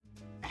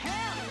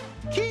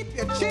Keep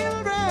your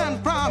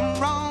children from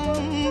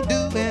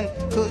wrongdoing,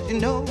 'cause you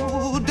know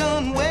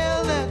done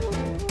well that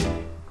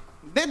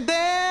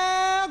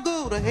they'll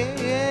go to hell.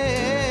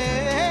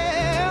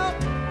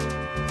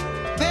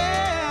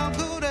 They'll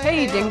go to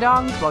Hey, hell. ding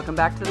dongs, welcome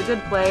back to The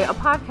Good Play, a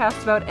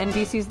podcast about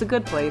NBC's The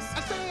Good Place.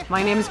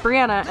 My name is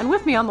Brianna, and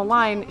with me on the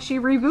line, she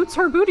reboots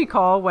her booty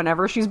call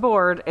whenever she's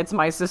bored. It's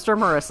my sister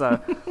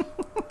Marissa.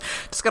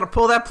 Just gotta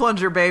pull that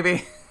plunger,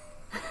 baby.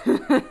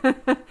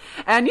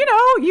 And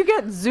you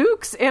get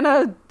Zooks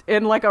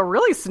in like a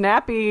really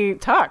snappy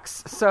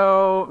tux,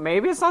 so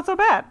maybe it's not so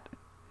bad.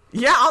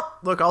 Yeah,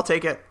 I'll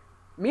take it.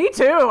 Me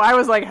too. I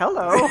was like,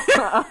 hello.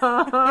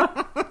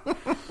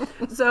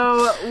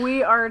 So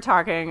we are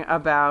talking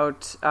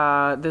about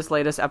this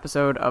latest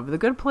episode of The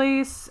Good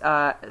Place,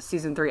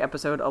 season 3,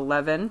 episode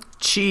 11.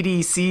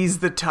 Chidi sees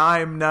the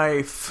time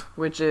knife.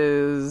 Which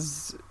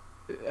is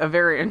a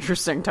very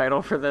interesting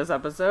title for this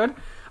episode.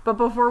 But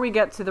before we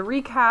get to the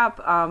recap,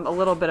 a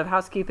little bit of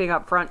housekeeping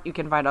up front. You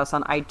can find us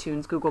on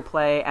iTunes, Google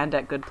Play, and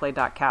at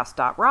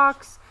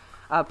goodplay.cast.rocks.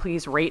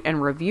 Please rate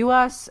and review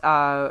us.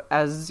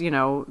 As you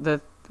know,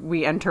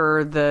 we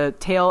enter the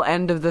tail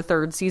end of the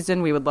 3rd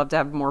season. We would love to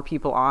have more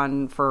people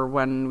on for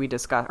when we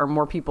discuss, or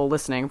more people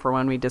listening for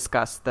when we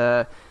discuss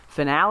the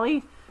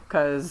finale,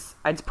 because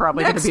it's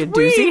probably going to be a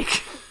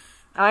doozy.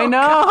 I know.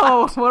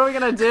 God. What are we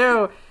going to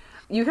do?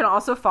 You can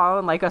also follow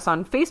and like us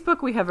on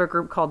Facebook. We have a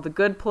group called The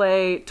Good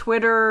Play.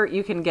 Twitter,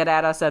 you can get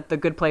at us at The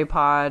Good Play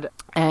Pod.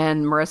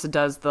 And Marissa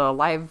does the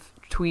live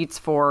tweets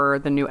for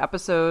the new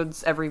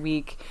episodes every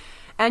week.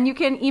 And you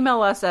can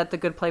email us at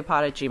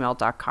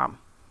thegoodplaypod@gmail.com.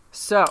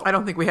 So I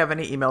don't think we have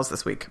any emails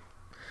this week.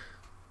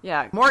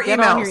 Yeah. More get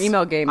emails. On your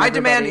email game, I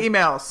everybody. demand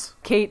emails.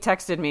 Kate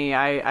texted me.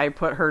 I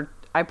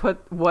put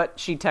what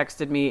she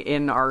texted me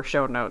in our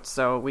show notes,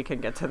 so we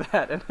can get to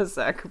that in a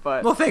sec.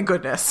 But well, thank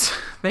goodness.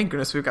 Thank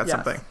goodness we've got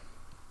something.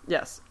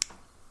 Yes.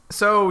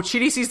 So,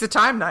 Chidi sees the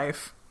time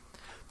knife.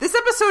 This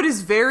episode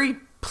is very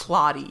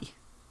plotty.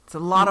 It's a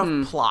lot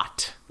of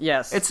plot.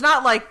 Yes. It's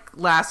not like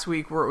last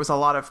week where it was a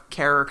lot of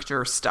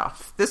character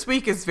stuff. This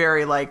week is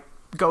very like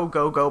go,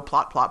 go, go,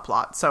 plot, plot,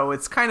 plot. So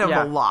it's kind of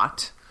a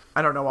lot.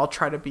 I don't know. I'll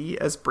try to be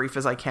as brief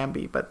as I can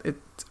be, but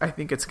I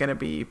think it's going to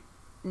be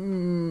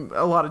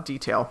a lot of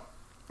detail.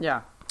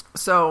 Yeah.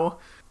 So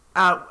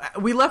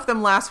we left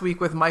them last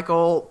week with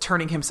Michael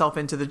turning himself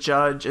into the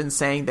judge and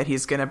saying that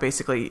he's going to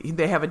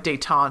they have a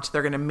détente.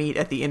 They're going to meet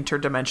at the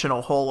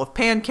Interdimensional Hole of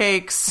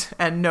Pancakes.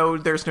 And no,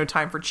 there's no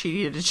time for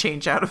Chidi to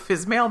change out of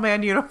his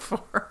mailman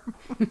uniform.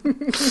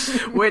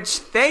 Which,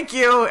 thank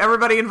you,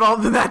 everybody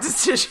involved in that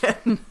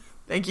decision.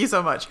 Thank you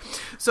so much.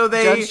 So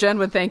Judge Jen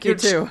would thank you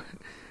too.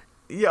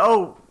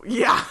 Oh,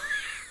 yeah.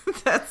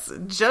 That's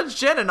Judge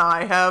Jen and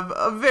I have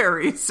a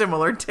very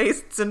similar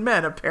tastes in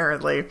men,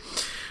 apparently.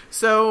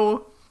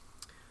 So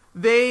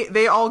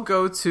they all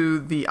go to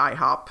the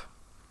IHOP.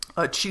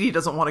 Chidi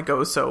doesn't want to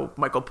go, so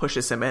Michael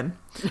pushes him in.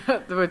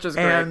 Which is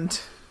great. And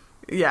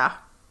yeah.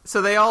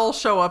 So they all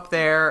show up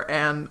there,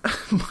 and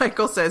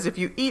Michael says, if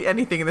you eat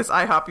anything in this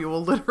IHOP, you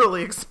will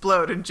literally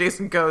explode. And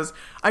Jason goes,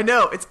 I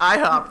know, it's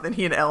IHOP. Then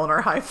he and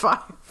Eleanor high five.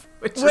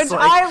 Which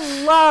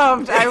I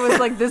loved. I was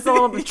like, this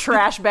little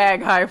trash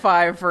bag high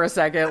five for a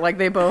second. Like,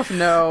 they both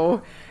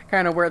know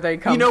kind of where they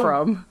come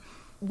from.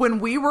 When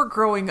we were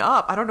growing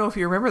up, I don't know if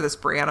you remember this,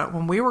 Brianna,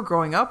 when we were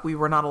growing up, we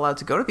were not allowed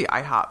to go to the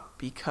IHOP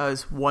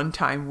because one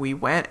time we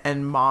went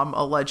and Mom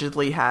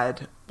allegedly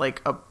had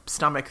like a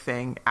stomach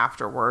thing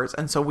afterwards.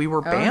 And so we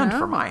were banned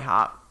from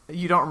IHOP.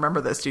 You don't remember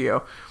this, do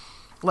you?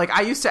 Like,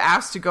 I used to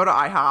ask to go to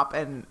IHOP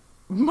and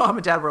Mom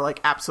and Dad were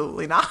like,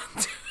 absolutely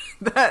not.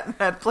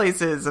 That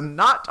place is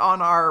not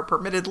on our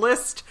permitted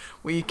list.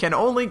 We can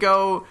only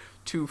go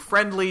to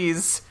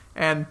Friendly's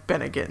and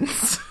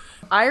Bennigan's.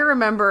 I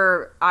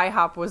remember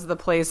IHOP was the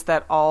place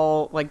that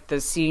all like the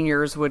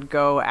seniors would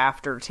go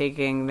after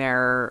taking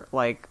their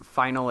like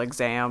final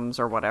exams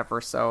or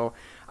whatever. So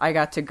I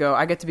got to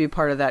be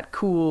part of that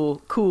cool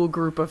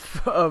group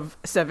of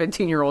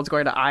 17-year-olds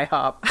going to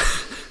IHOP.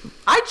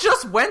 I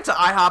just went to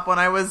IHOP when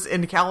I was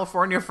in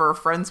California for a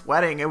friend's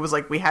wedding. It was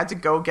like we had to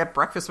go get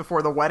breakfast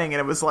before the wedding, and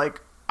it was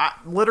like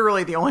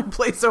literally the only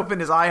place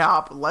open is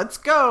IHOP. Let's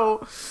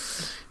go.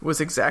 It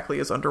was exactly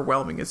as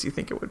underwhelming as you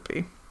think it would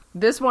be.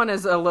 This one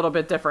is a little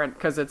bit different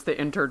because it's the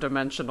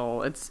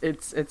interdimensional.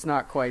 It's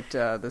not quite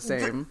the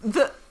same.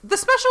 The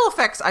special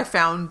effects I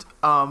found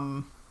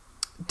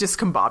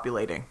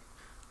discombobulating.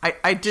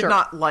 I did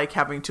not like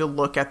having to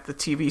look at the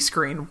TV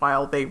screen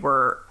while they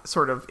were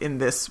sort of in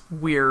this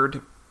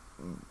weird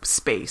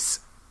space.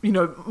 You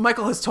know,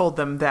 Michael has told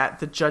them that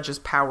the judge's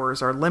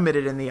powers are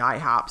limited in the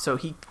IHOP, so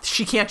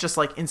she can't just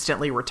like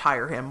instantly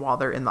retire him while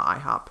they're in the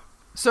IHOP.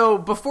 So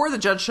before the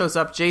judge shows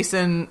up,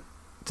 Jason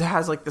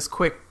has like this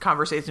quick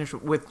conversation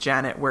with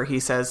Janet where he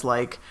says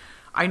like,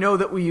 I know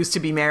that we used to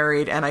be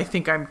married and I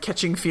think I'm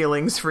catching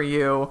feelings for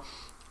you.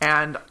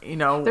 And, you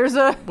know, there's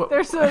a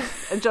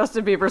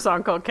Justin Bieber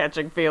song called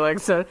Catching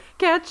Feelings. So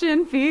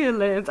Catching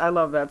Feelings. I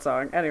love that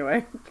song.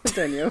 Anyway,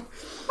 continue.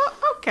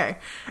 Okay.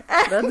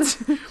 And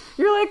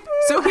you're like,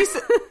 so he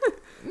said,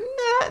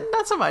 nah,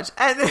 not so much.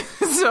 And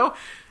so,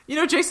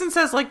 Jason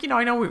says, like,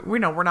 I know we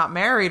know we're not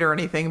married or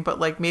anything, but,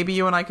 like, maybe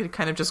you and I could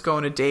kind of just go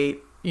on a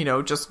date,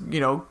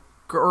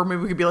 or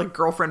maybe we could be, like,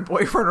 girlfriend,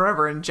 boyfriend, or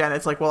whatever. And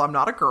Janet's like, well, I'm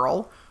not a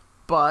girl,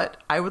 but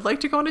I would like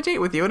to go on a date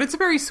with you. And it's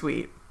very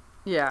sweet.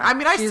 Yeah. I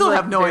mean, I still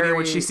have no idea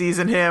what she sees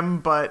in him,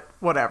 but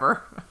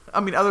whatever. I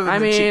mean, other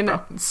than the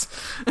cheekbones.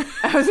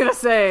 I was going to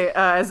say,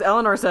 as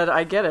Eleanor said,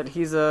 I get it.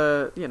 He's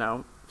a,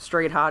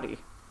 straight hottie.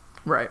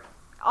 Right.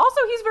 Also,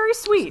 he's very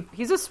sweet.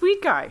 He's a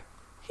sweet guy.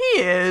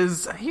 He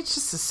is. He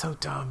just is so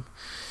dumb.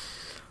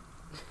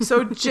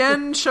 So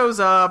Jen shows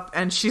up,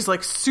 and she's,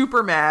 like,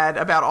 super mad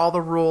about all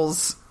the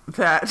rules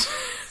that,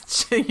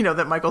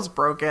 that Michael's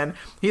broken.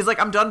 He's like,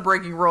 I'm done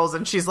breaking rules.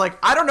 And she's like,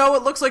 I don't know.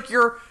 It looks like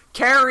you're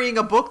carrying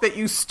a book that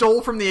you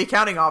stole from the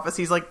accounting office.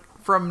 He's like,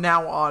 from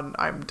now on,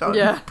 I'm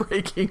done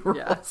breaking rules.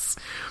 Yeah.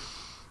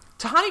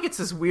 Tahani gets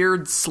this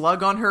weird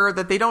slug on her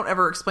that they don't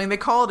ever explain. They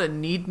call it a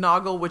need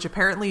noggle, which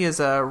apparently is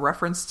a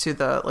reference to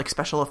the, like,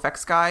 special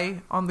effects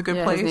guy on The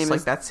Good Place. His name like,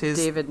 is that's his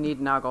David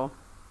Neednoggle.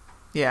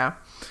 Yeah.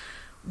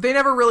 They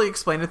never really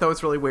explained it, though.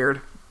 It's really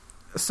weird.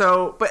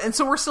 So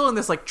we're still in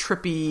this, like,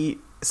 trippy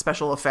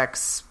special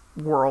effects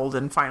world,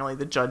 and finally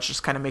the judge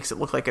just kind of makes it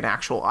look like an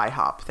actual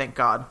IHOP, thank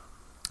God.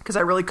 Because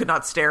I really could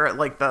not stare at,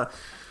 like, the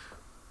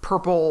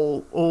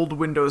purple old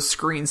Windows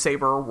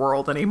screensaver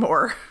world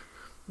anymore.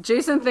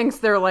 Jason thinks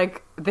they're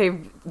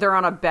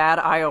on a bad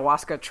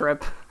ayahuasca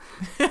trip.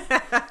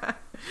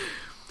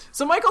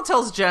 So Michael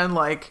tells Jen,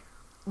 like,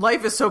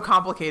 life is so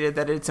complicated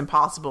that it's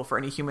impossible for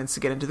any humans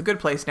to get into the good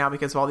place now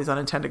because of all these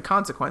unintended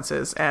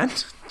consequences. And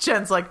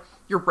Jen's like,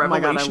 your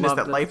revelation is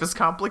that life is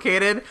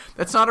complicated.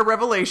 That's not a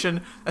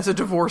revelation. That's a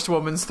divorced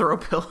woman's throw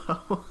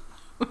pillow.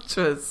 Which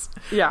was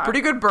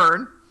pretty good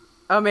burn.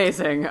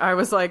 Amazing. I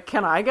was like,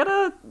 can I get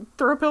a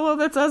throw pillow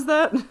that says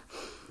that?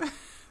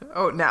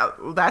 Oh, now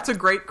that's a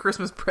great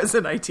Christmas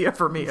present idea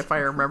for me if I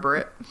remember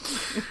it.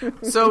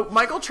 So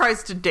Michael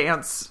tries to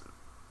dance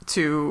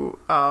to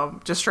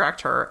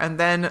distract her, and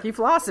then he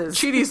flosses.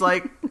 Chidi's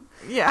like,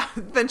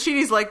 then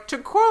Chidi's like, to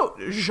quote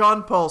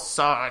Jean-Paul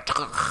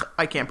Sartre,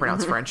 I can't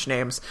pronounce French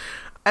names.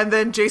 And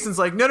then Jason's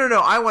like, no,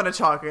 I want to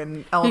talk.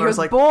 And Eleanor's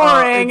like,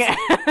 boring.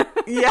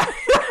 Yeah.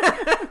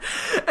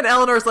 And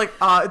Eleanor's like,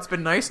 it's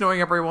been nice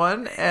knowing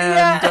everyone.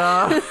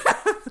 And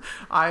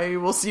I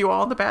will see you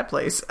all in the bad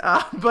place.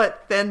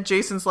 But then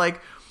Jason's like,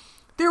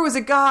 there was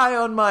a guy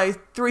on my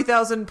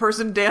 3,000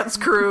 person dance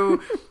crew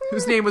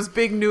whose name was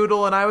Big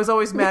Noodle, and I was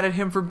always mad at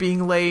him for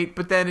being late,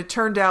 but then it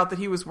turned out that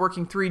he was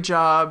working 3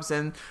 jobs,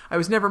 and I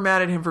was never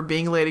mad at him for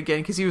being late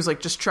again because he was,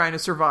 like, just trying to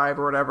survive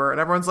or whatever. And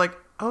everyone's like,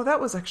 oh,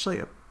 that was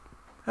salient.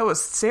 That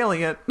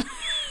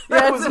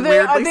was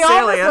weirdly they salient.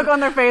 always look on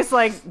their face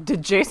like,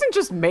 did Jason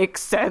just make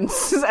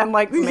sense and,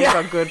 like, make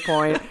a good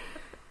point?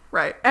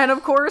 Right. And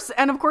of course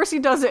he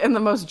does it in the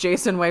most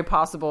Jason way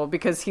possible,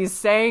 because he's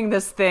saying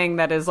this thing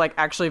that is, like,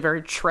 actually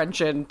very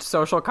trenchant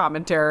social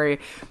commentary,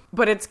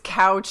 but it's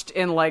couched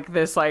in, like,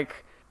 this,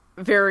 like,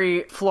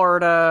 very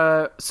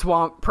Florida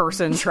swamp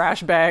person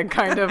trash bag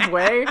kind of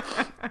way.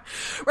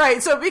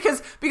 Right. So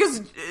because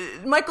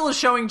Michael is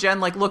showing Jen,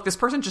 like, look, this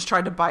person just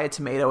tried to buy a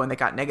tomato and they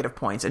got negative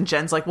points. And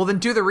Jen's like, well, then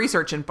do the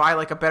research and buy,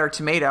 like, a better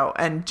tomato.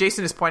 And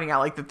Jason is pointing out,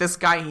 like, that this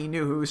guy he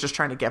knew who was just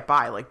trying to get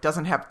by, like,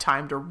 doesn't have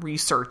time to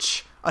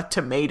research a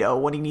tomato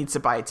when he needs to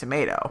buy a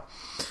tomato.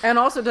 And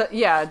also,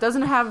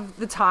 doesn't have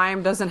the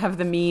time, doesn't have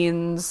the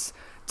means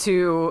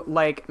to,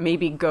 like,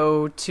 maybe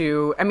go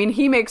to, I mean,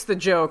 he makes the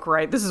joke,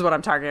 right? This is what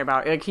I'm talking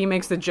about. Like, he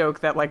makes the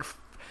joke that, like,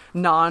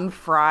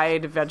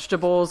 non-fried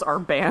vegetables are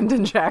banned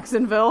in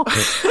Jacksonville.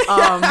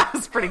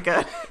 That's pretty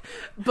good.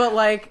 But,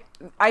 like,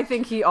 I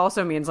think he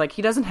also means, like,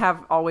 he doesn't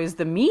have always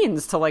the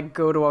means to, like,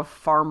 go to a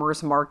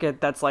farmer's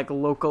market that's, like,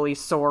 locally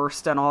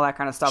sourced and all that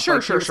kind of stuff.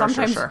 Sure.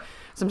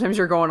 Sometimes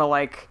you're going to,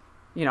 like,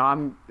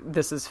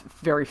 this is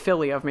very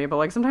Philly of me, but,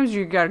 like, sometimes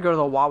you gotta go to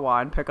the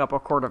Wawa and pick up a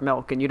quart of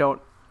milk, and you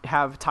don't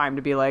have time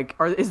to be like,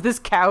 is this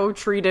cow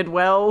treated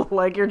well?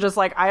 Like, you're just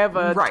like, I have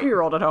a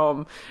 2-year-old at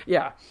home.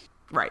 Yeah.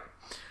 Right.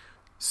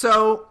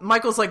 So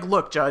Michael's like,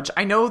 look, Judge,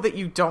 I know that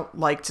you don't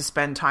like to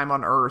spend time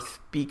on Earth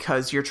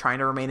because you're trying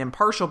to remain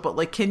impartial, but,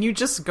 like, can you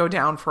just go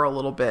down for a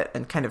little bit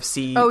and kind of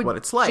see what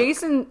it's like?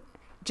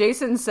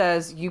 Jason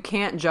says, you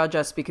can't judge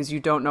us because you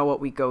don't know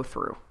what we go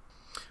through.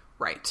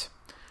 Right.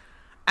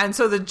 And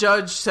so the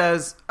judge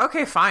says,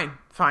 okay, fine.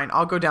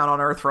 I'll go down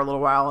on Earth for a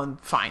little while, and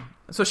fine.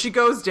 So she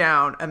goes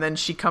down, and then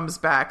she comes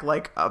back,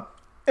 like,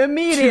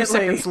 immediately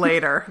 2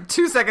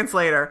 seconds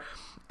later,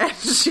 and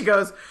she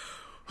goes,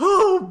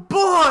 oh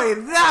boy,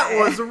 that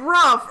was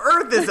rough.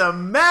 Earth is a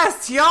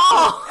mess, y'all.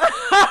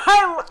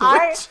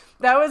 I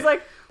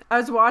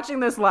was watching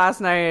this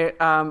last night.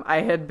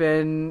 I had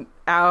been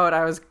out.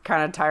 I was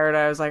kind of tired.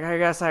 I was like, I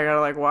guess I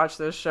gotta, like, watch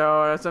this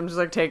show. So I'm just,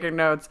 like, taking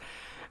notes.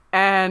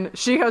 And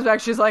she comes back.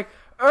 She's like,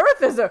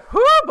 Earth is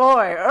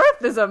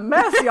a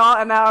mess, y'all.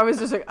 And now I was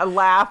just like, I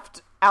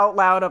laughed out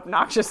loud,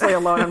 obnoxiously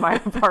alone in my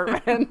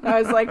apartment.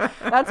 I was like,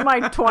 that's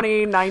my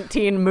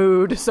 2019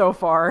 mood so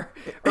far.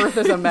 Earth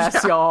is a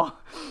mess, y'all.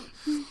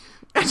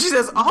 And she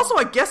says, also,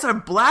 I guess I'm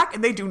black,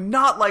 and they do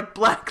not like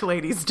black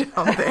ladies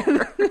down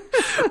there.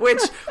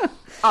 Which,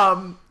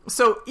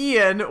 So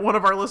Ian, one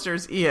of our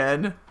listeners,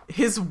 Ian,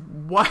 his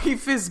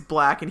wife is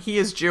black and he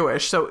is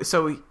Jewish.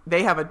 So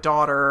they have a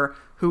daughter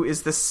who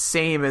is the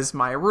same as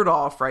Maya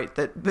Rudolph, right?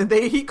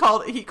 He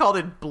called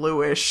it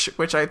bluish,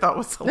 which I thought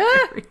was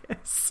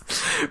hilarious.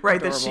 Right,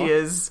 Adorable. that she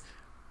is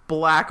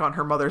black on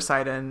her mother's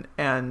side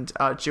and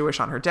Jewish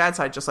on her dad's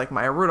side, just like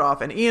Maya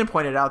Rudolph. And Ian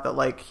pointed out that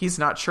like he's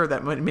not sure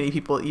that many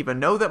people even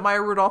know that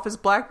Maya Rudolph is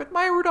black, but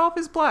Maya Rudolph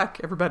is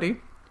black. Everybody,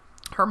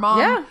 her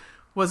mom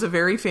was a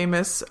very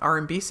famous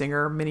R&B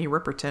singer, Minnie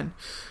Riperton,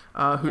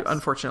 who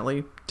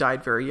unfortunately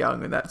died very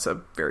young, and that's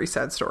a very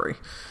sad story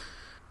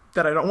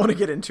that I don't want to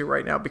get into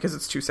right now because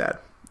it's too sad.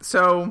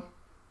 So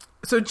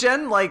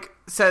Jen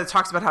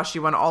talks about how she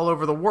went all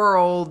over the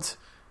world,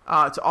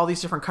 to all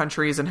these different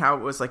countries, and how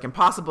it was like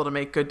impossible to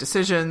make good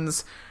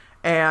decisions.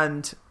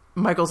 And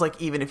Michael's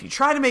like, even if you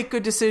try to make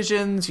good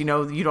decisions, you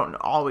don't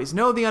always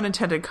know the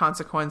unintended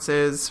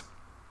consequences.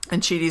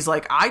 And Chidi's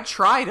like, I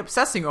tried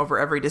obsessing over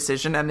every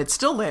decision and it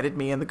still landed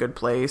me in the good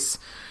place.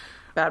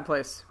 Bad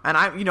place. And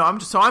I'm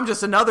just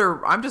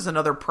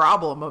another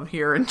problem of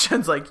here. And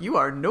Jen's like, you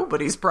are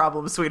nobody's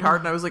problem, sweetheart.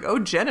 And I was like, oh,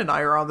 Jen and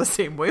I are on the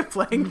same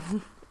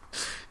wavelength.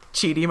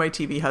 Chidi, my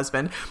TV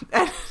husband.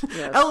 And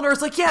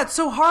Eleanor's like, yeah, it's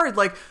so hard.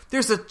 Like,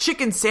 there's a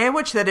chicken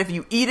sandwich that if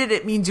you eat it,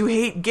 it means you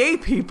hate gay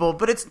people,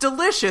 but it's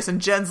delicious. And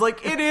Jen's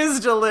like, it is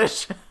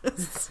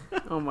delicious.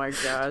 Oh my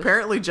god.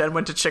 Apparently Jen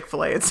went to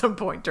Chick-fil-A at some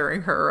point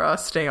during her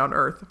stay on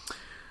Earth.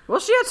 Well,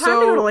 she had time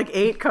to go to like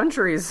 8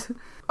 countries.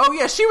 Oh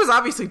yeah, she was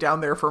obviously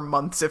down there for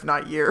months, if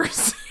not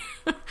years.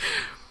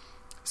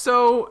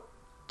 So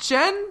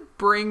Jen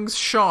brings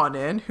Sean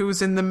in,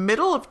 who's in the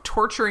middle of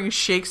torturing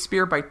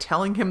Shakespeare by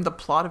telling him the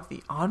plot of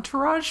the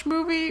Entourage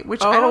movie,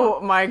 which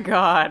my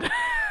god.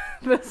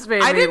 This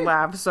made me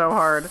laugh so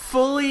hard.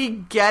 Fully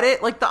get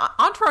it. Like, the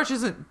Entourage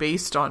isn't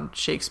based on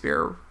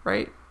Shakespeare,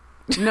 right?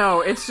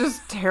 No, it's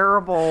just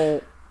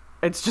terrible.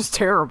 It's just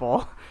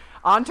terrible.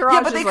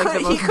 Entourage is like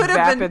the most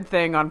vapid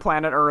thing on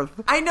planet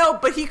Earth. I know,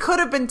 but he could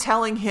have been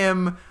telling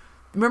him...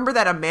 Remember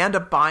that Amanda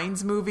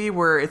Bynes movie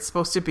where it's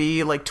supposed to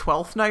be like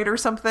 12th Night or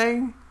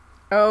something?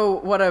 Oh,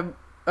 what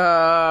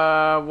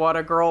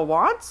a girl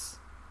wants?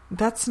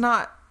 That's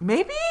not...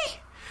 Maybe?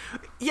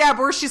 Yeah,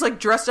 where she's like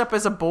dressed up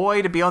as a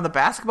boy to be on the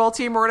basketball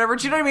team or whatever.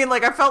 Do you know what I mean?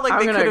 Like, I felt like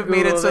they could have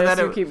made it so that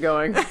it... keep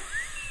going.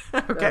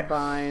 Okay.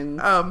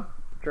 Bynes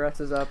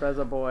dresses up as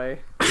a boy.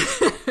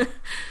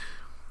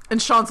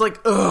 And Sean's like,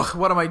 ugh,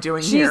 what am I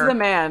doing here? She's the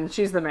man.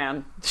 She's the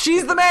man.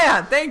 She's the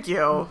man. Thank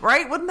you.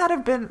 Right? Wouldn't that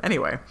have been...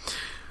 Anyway.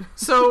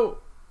 So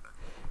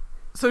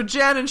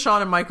Jen and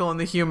Sean and Michael and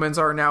the humans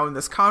are now in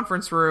this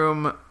conference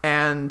room,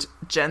 and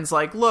Jen's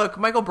like, look,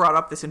 Michael brought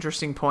up this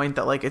interesting point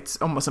that, like, it's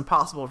almost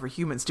impossible for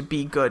humans to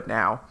be good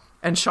now.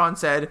 And Sean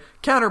said,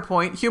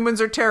 counterpoint, humans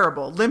are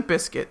terrible. Limp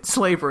Bizkit,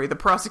 slavery, the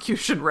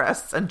prosecution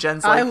rests. And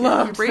Jen's like,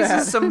 he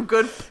raises some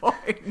good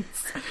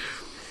points.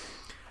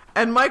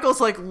 And Michael's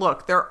like,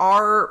 look, there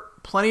are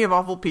plenty of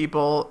awful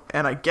people,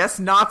 and I guess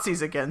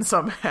Nazis again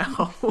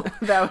somehow.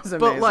 That was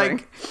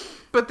amazing.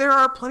 But there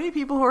are plenty of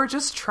people who are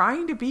just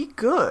trying to be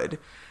good.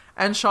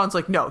 And Sean's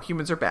like, no,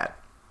 humans are bad.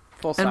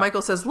 Full stop. And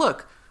Michael says,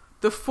 look,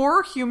 the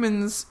 4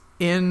 humans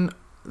in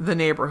the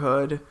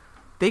neighborhood,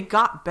 they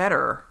got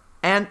better.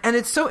 And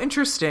it's so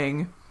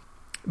interesting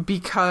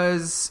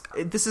because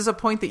this is a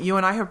point that you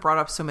and I have brought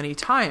up so many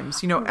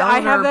times. Eleanor I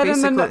have that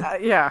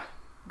basically... yeah.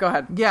 Go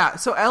ahead. Yeah.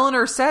 So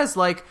Eleanor says,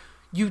 like,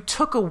 you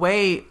took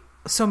away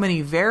so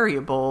many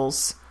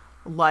variables,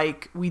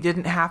 like we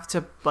didn't have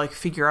to like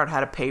figure out how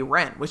to pay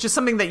rent, which is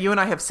something that you and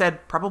I have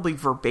said probably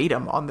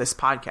verbatim on this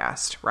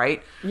podcast,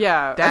 right?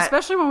 Yeah,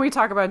 especially when we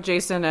talk about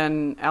Jason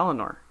and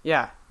Eleanor.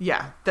 Yeah,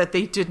 that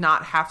they did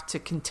not have to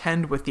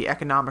contend with the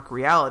economic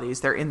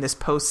realities. They're in this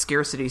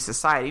post-scarcity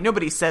society.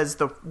 Nobody says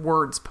the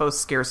words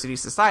post-scarcity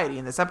society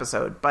in this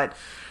episode, but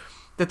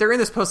that they're in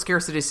this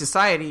post-scarcity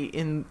society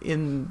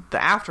in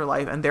the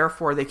afterlife, and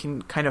therefore they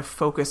can kind of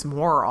focus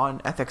more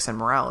on ethics and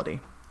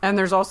morality. And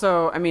there's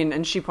also, I mean,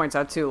 and she points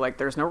out too, like,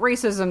 there's no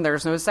racism,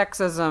 there's no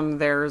sexism,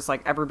 there's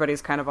like,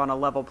 everybody's kind of on a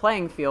level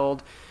playing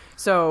field.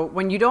 So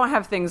when you don't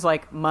have things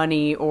like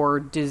money or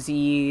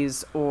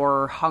disease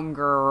or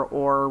hunger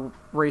or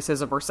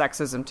racism or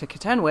sexism to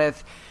contend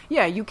with,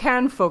 yeah, you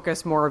can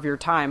focus more of your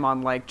time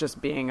on like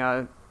just being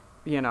a,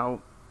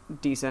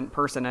 decent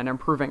person and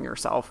improving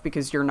yourself,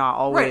 because you're not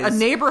always... Right, a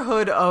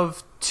neighborhood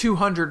of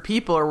 200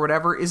 people or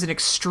whatever is an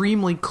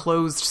extremely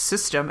closed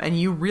system, and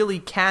you really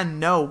can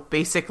know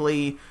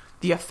basically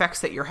the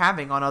effects that you're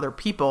having on other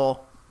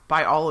people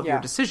by all of your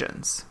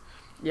decisions.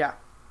 Yeah.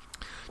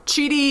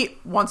 Chidi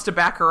wants to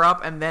back her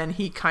up, and then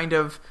he kind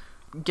of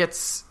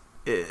gets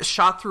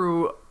shot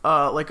through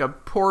like a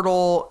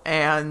portal,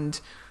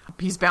 and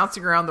he's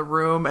bouncing around the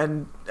room,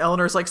 and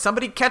Eleanor's like,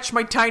 somebody catch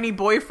my tiny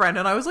boyfriend.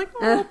 And I was like,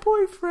 oh,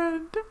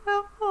 boyfriend.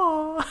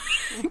 Oh.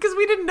 Because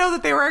we didn't know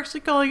that they were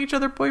actually calling each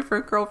other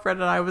boyfriend, girlfriend.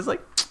 And I was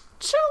like,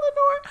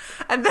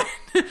 Cheleanor. And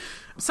then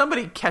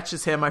somebody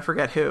catches him, I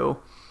forget who.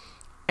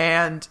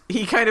 And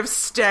he kind of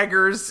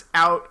staggers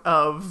out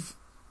of,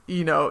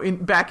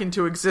 back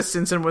into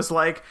existence and was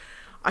like,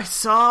 I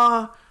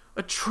saw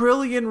a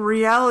trillion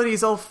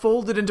realities all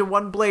folded into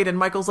one blade. And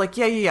Michael's like,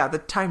 yeah, the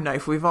time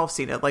knife. We've all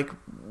seen it. Like,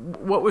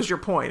 what was your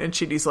point? And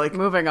Chidi's like,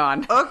 moving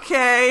on.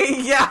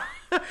 Okay, yeah.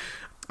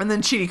 And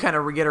then Chidi kind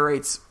of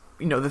reiterates,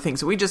 the things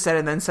that we just said,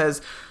 and then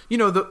says,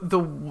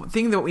 the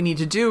thing that we need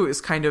to do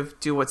is kind of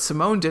do what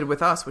Simone did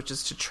with us, which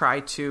is to try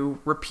to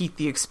repeat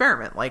the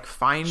experiment. Like,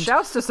 find...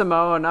 Shouts to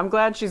Simone. I'm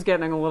glad she's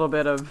getting a little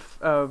bit of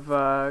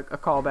a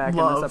callback in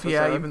this episode.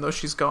 Yeah, even though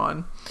she's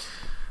gone.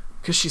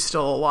 Because she's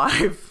still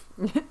alive.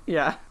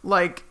 Yeah.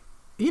 Like,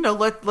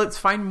 let's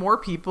find more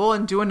people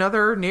and do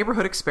another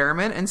neighborhood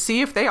experiment and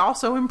see if they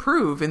also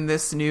improve in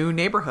this new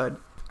neighborhood.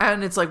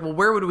 And it's like, well,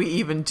 where would we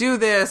even do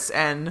this?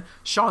 And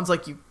Sean's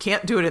like, you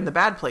can't do it in the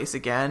bad place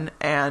again.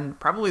 And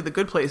probably the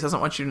good place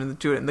doesn't want you to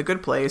do it in the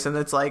good place. And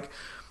it's like,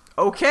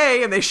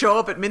 okay. And they show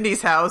up at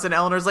Mindy's house and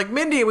Eleanor's like,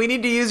 Mindy, we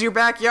need to use your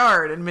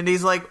backyard. And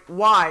Mindy's like,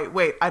 why?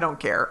 Wait, I don't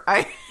care.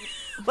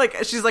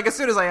 She's like, as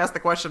soon as I asked the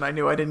question, I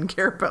knew I didn't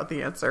care about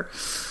the answer.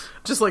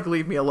 Just like,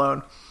 leave me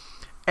alone.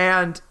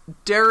 And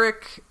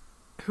Derek,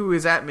 who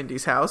is at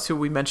Mindy's house, who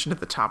we mentioned at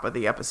the top of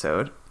the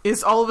episode,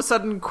 is all of a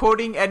sudden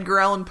quoting Edgar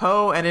Allan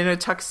Poe and in a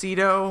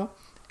tuxedo.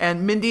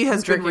 And Mindy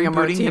has been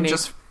rebooting him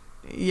just...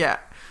 Yeah.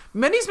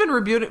 Mindy's been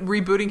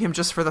rebooting him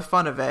just for the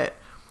fun of it,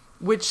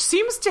 which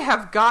seems to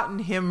have gotten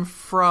him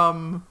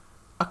from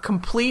a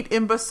complete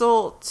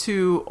imbecile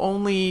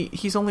to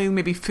he's only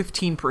maybe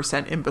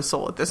 15%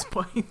 imbecile at this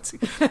point.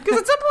 Because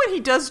at some point he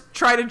does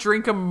try to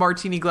drink a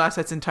martini glass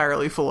that's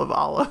entirely full of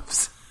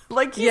olives.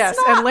 Like, he's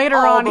not and later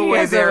all on the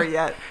way there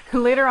yet.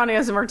 Later on, he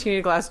has a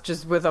martini glass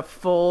just with a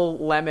full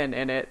lemon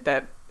in it,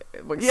 that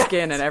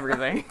skin and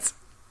everything.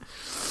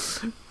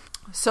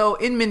 So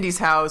in Mindy's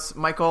house,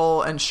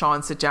 Michael and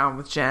Sean sit down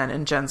with Jen,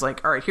 and Jen's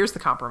like, all right, here's the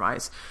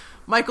compromise.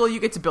 Michael, you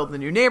get to build the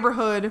new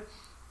neighborhood.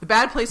 The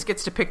bad place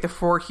gets to pick the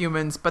 4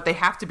 humans, but they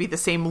have to be the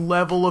same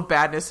level of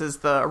badness as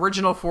the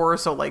original 4.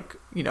 So, like,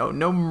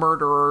 no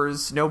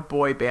murderers, no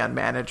boy band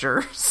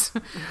managers.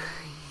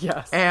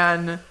 Yes.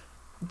 And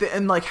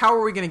like, how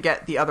are we going to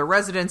get the other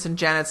residents? And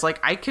Janet's like,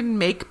 I can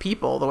make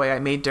people the way I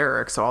made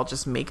Derek, so I'll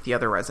just make the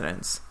other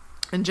residents.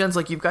 And Jen's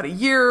like, you've got a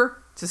year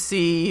to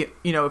see,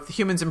 if the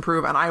humans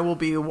improve, and I will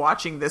be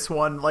watching this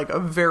one, like,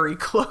 very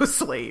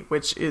closely,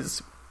 which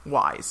is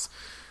wise.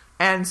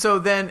 And so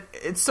then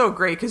it's so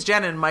great because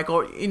Janet and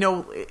Michael,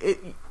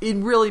 it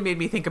really made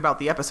me think about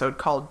the episode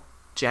called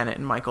Janet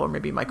and Michael, or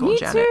maybe Michael and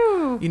Janet.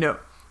 Me too.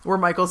 Where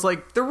Michael's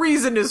like, the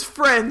reason is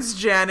friends,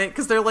 Janet,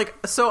 because they're like,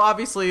 so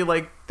obviously,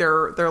 like,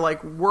 they're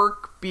like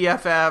work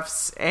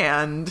BFFs,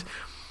 and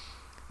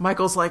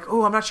Michael's like,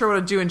 oh, I'm not sure what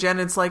to do, and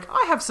Janet's like,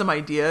 I have some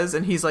ideas,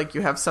 and he's like,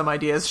 you have some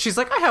ideas? She's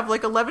like, I have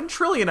like 11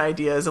 trillion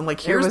ideas, and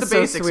like, here's the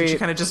basics, and she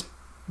kind of just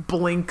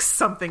blinks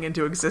something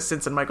into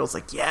existence, and Michael's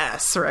like,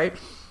 yes, right?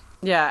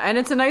 Yeah, and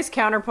it's a nice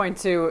counterpoint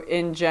to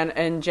in Janet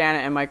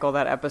and Michael,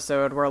 that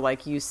episode where,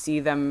 like, you see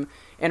them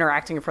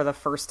interacting for the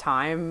first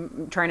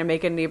time, trying to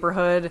make a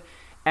neighborhood,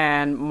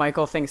 and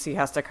Michael thinks he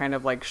has to kind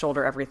of, like,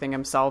 shoulder everything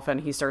himself, and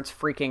he starts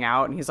freaking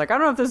out, and he's like, I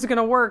don't know if this is going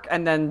to work,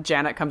 and then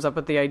Janet comes up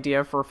with the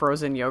idea for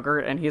frozen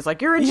yogurt, and he's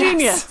like, you're a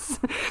genius!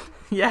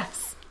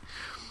 Yes.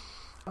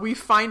 We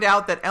find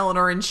out that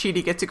Eleanor and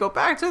Chidi get to go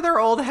back to their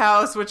old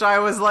house, which I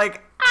was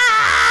like,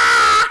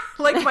 ah!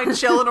 Like, my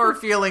Cheleanor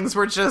feelings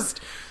were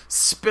just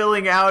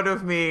spilling out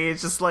of me.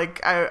 Just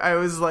like, I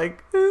was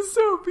like, this is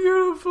so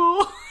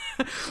beautiful.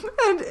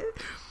 And...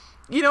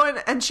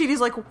 and Chidi's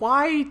like,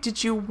 why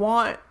did you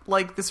want,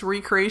 like, this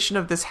recreation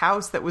of this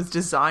house that was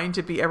designed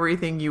to be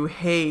everything you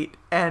hate?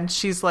 And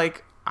she's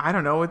like, I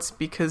don't know, it's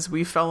because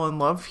we fell in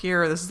love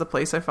here. This is the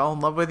place I fell in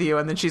love with you.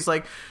 And then she's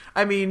like,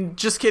 I mean,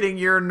 just kidding,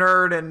 you're a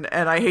nerd,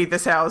 and I hate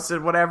this house,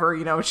 and whatever,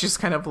 she's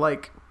kind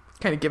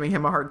of giving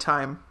him a hard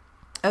time.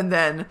 And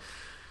then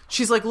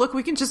she's like, look,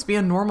 we can just be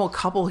a normal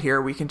couple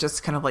here. We can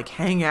just kind of, like,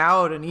 hang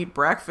out and eat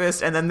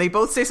breakfast. And then they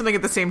both say something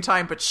at the same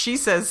time, but she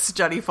says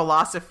study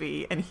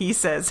philosophy and he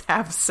says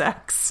have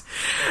sex.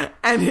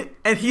 And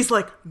he's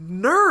like,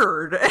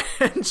 nerd.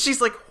 And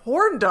she's like,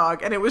 horn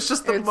dog. And it was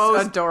just the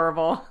most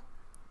adorable,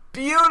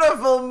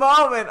 beautiful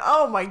moment.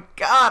 Oh my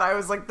God. I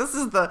was like, this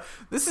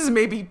is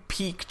maybe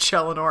peak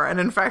Cheleanor. And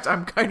in fact,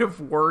 I'm kind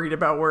of worried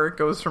about where it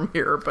goes from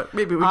here, but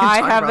maybe we can talk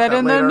about that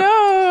in later. The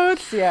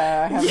notes.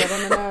 Yeah, I have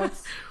that in the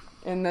notes.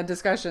 In the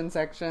discussion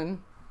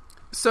section.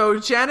 So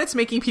Janet's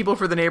making people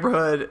for the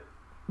neighborhood,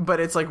 but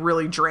it's, like,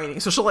 really draining.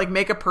 So she'll, like,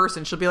 make a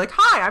person. She'll be like,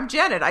 hi, I'm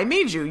Janet. I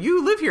made you.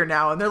 You live here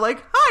now. And they're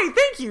like, hi,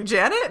 thank you,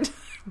 Janet.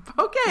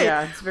 Okay.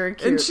 Yeah, it's very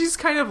cute. And she's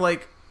kind of,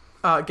 like,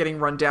 getting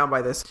run down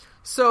by this.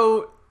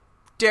 So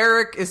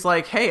Derek is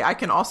like, hey, I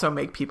can also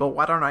make people.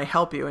 Why don't I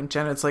help you? And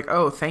Janet's like,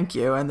 oh, thank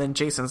you. And then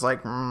Jason's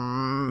like,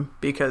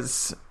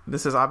 because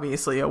this is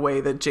obviously a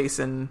way that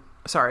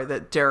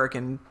that Derek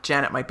and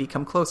Janet might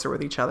become closer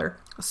with each other.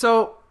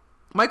 So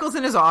Michael's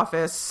in his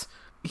office.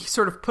 He's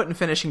sort of putting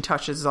finishing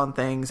touches on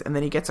things. And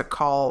then he gets a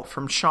call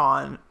from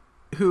Sean,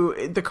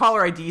 who the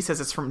caller ID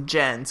says it's from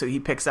Jen. So he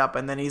picks up,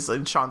 and then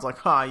Sean's like,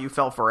 you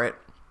fell for it.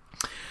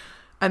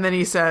 And then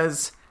he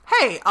says,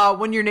 hey,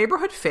 when your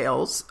neighborhood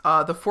fails,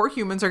 the 4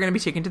 humans are going to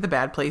be taken to the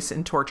bad place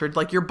and tortured,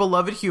 like your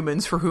beloved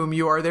humans for whom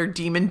you are their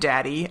demon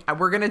daddy.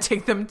 We're going to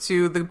take them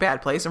to the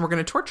bad place and we're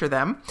going to torture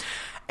them.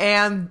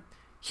 And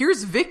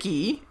here's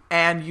Vicky,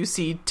 and you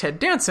see Ted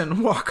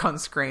Danson walk on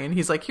screen.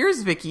 He's like,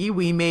 here's Vicky.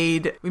 We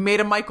made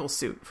a Michael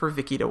suit for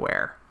Vicky to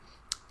wear.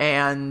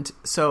 And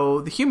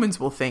so the humans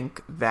will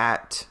think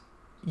that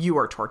you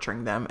are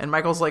torturing them. And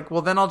Michael's like,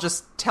 well, then I'll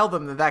just tell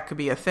them that that could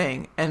be a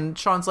thing. And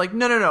Sean's like,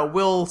 no,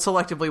 we'll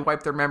selectively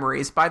wipe their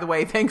memories. By the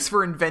way, thanks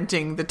for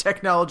inventing the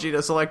technology to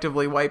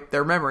selectively wipe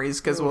their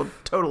memories, because we'll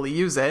totally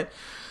use it.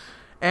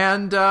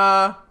 And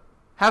have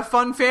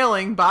fun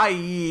failing. Bye.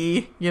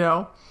 You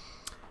know?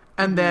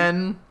 And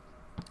then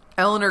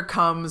Eleanor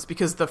comes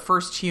because the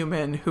first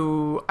human,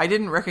 who I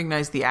didn't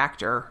recognize the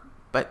actor,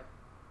 but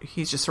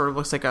he just sort of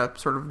looks like a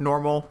sort of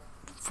normal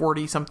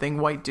 40-something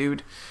white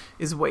dude,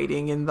 is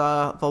waiting in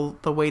the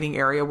waiting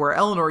area where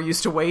Eleanor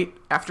used to wait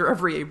after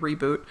every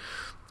reboot.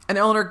 And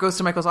Eleanor goes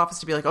to Michael's office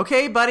to be like,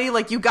 okay, buddy,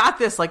 like, you got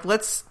this. Like,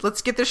 let's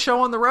get this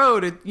show on the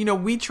road.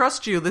 We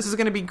trust you. This is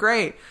going to be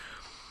great.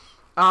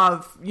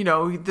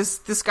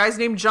 This guy's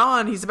named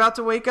John. He's about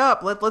to wake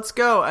up. Let's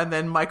go. And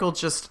then Michael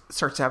just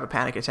starts to have a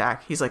panic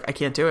attack. He's like, I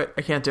can't do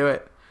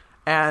it.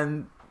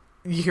 And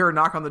you hear a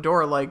knock on the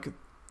door, like,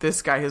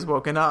 this guy has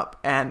woken up,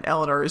 and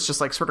Eleanor is just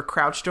like sort of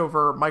crouched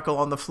over Michael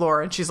on the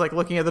floor, and she's like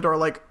looking at the door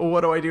like, what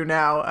do I do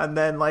now? And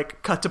then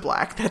like cut to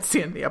black. That's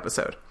the end of the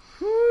episode.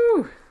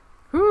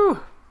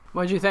 Whew.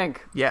 What'd you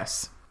think?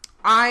 Yes.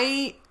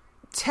 I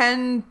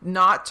tend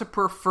not to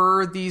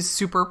prefer these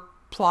super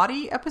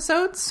plotty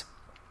episodes.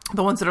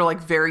 The ones that are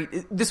like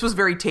this was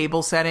very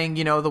table setting,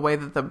 the way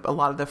that a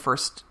lot of the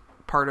first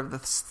part of the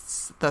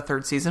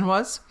third season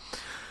was.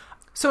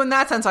 So in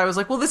that sense, I was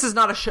like, well, this is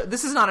not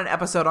an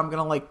episode I'm going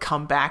to like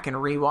come back and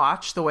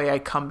rewatch the way I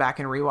come back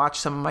and rewatch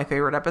some of my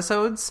favorite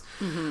episodes.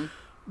 Mm-hmm.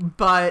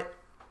 But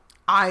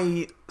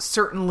I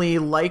certainly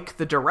like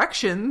the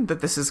direction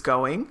that this is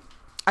going.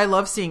 I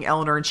love seeing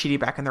Eleanor and Chidi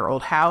back in their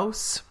old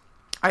house.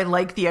 I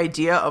like the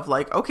idea of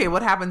like, okay,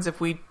 what happens if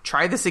we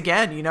try this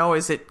again?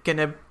 Is it going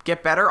to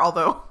get better?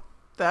 Although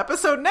the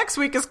episode next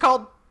week is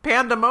called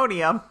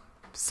Pandemonium.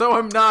 So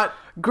I'm not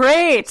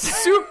great,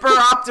 super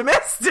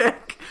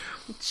optimistic.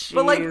 Jeez,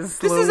 but like,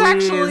 this is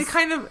actually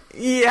kind of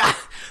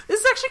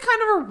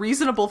a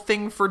reasonable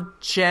thing for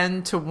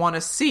Jen to want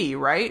to see,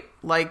 right?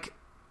 Like,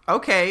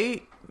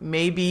 okay,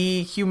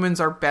 maybe humans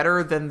are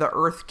better than the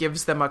Earth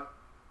gives them a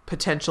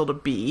potential to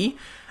be.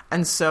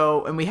 And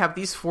we have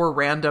these 4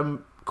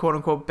 random quote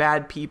unquote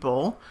bad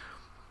people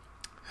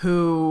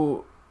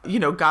who,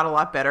 got a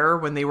lot better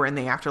when they were in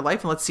the afterlife.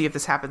 And let's see if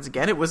this happens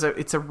again.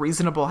 It's a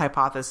reasonable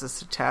hypothesis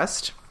to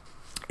test.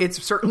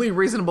 It's certainly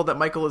reasonable that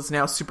Michael is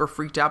now super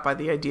freaked out by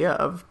the idea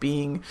of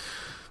being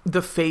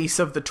the face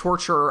of the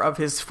torturer of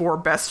his 4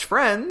 best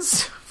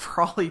friends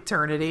for all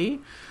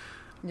eternity.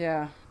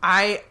 Yeah.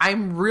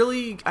 I'm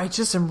really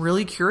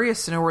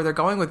curious to know where they're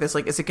going with this.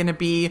 Like, is it going to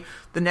be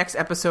the next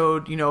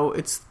episode,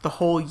 it's the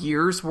whole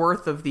year's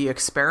worth of the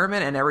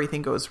experiment and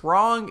everything goes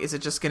wrong? Is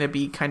it just going to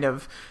be kind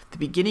of the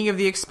beginning of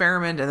the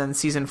experiment and then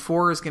season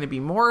 4 is going to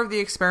be more of the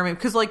experiment?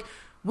 Because like,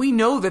 we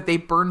know that they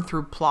burn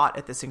through plot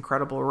at this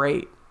incredible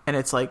rate. And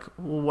it's like,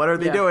 what are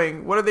they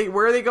doing? Where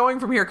are they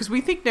going from here? Because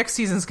we think next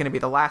season is going to be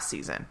the last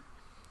season.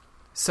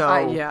 So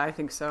I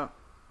think so.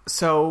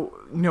 So,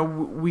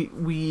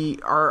 we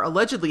are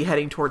allegedly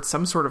heading towards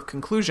some sort of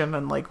conclusion,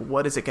 and like,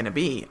 what is it going to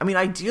be? I mean,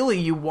 ideally,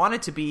 you want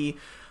it to be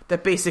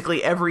that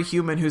basically every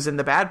human who's in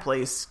the bad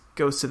place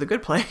goes to the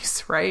good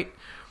place, right?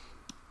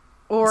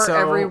 Or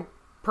every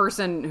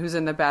person who's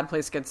in the bad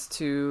place gets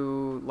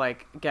to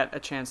like get a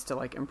chance to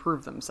like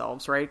improve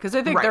themselves, right? Because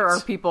I think there are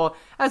people,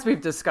 as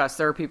we've discussed,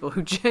 there are people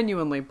who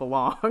genuinely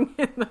belong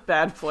in the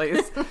bad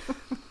place.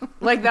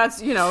 Like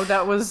that's,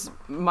 that was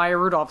Maya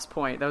Rudolph's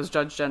point. That was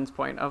Judge Jen's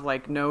point of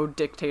like no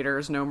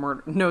dictators,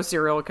 no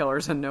serial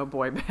killers, and no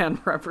boy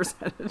band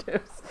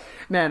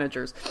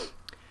managers.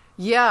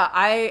 Yeah,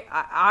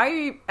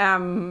 I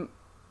am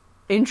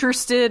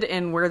interested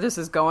in where this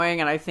is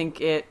going, and I think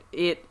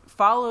it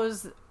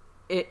follows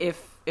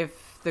if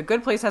the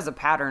good place has a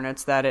pattern,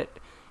 it's that it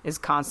is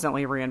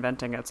constantly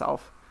reinventing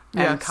itself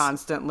and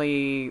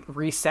constantly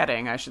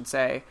resetting, I should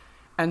say.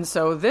 And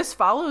so this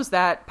follows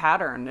that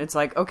pattern. It's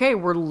like, okay,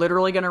 we're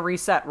literally going to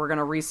reset. We're going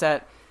to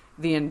reset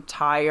the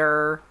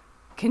entire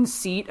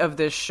conceit of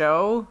this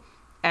show.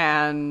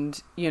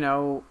 And,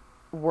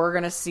 we're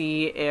going to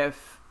see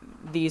if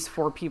these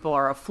 4 people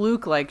are a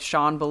fluke like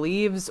Sean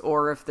believes,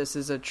 or if this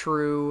is a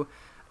true,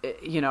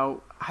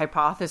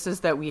 hypothesis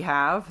that we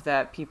have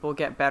that people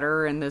get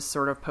better in this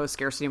sort of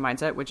post-scarcity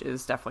mindset, which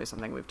is definitely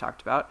something we've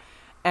talked about.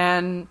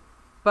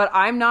 But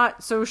I'm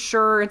not so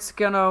sure it's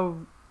going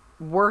to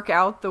work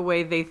out the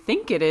way they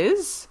think it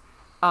is.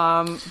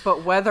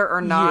 But whether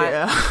or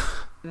not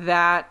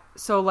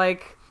so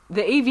like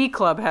the AV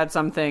Club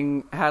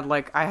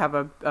I have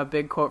a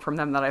big quote from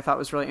them that I thought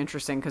was really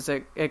interesting because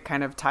it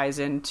kind of ties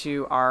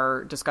into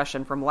our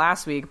discussion from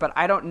last week, but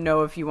I don't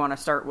know if you want to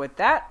start with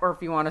that or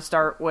if you want to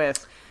start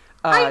with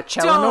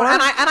Cheleanor.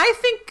 And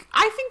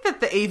I think that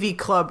the AV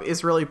Club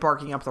is really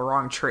barking up the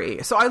wrong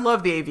tree. So I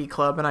love the AV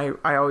Club, and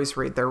I always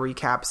read their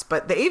recaps.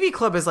 But the AV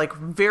Club is like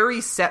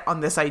very set on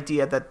this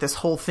idea that this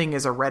whole thing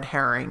is a red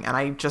herring, and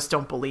I just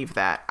don't believe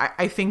that.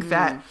 I think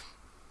that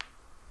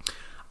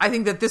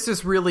this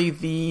is really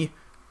the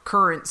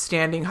current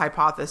standing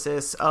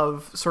hypothesis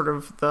of sort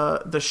of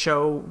the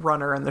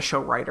showrunner and the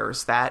show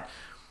writers, that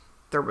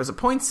there was a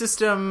point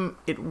system.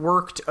 It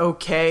worked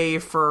okay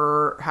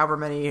for however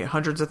many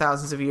hundreds of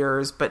thousands of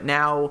years, but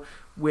now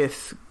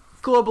with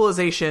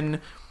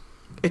globalization,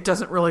 it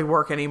doesn't really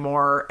work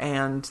anymore,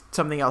 and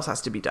something else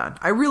has to be done.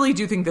 I really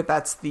do think that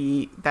that's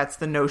the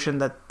notion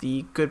that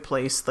The Good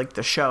Place, like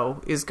the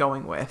show, is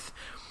going with.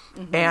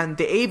 Mm-hmm. And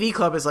the AV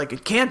Club is like,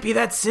 it can't be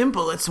that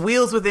simple. It's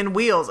wheels within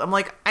wheels. I'm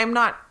like, I'm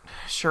not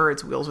sure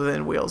it's wheels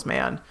within wheels,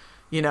 man.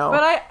 You know,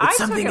 but it's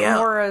something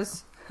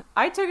else.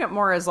 I took it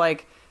more as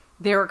like,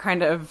 they were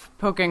kind of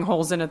poking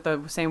holes in it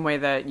the same way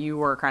that you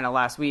were kind of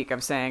last week,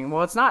 of saying,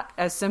 well, it's not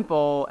as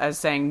simple as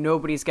saying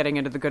nobody's getting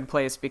into the good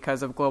place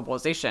because of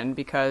globalization,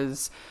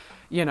 because,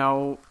 you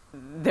know,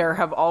 there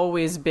have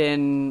always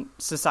been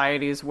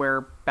societies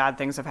where bad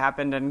things have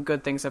happened and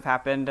good things have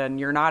happened, and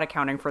you're not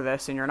accounting for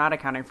this and you're not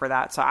accounting for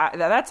that. So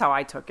that's how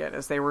I took it,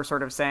 as they were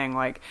sort of saying,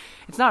 like,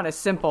 it's not as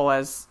simple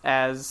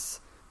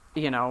as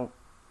you know,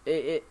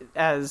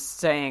 as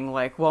saying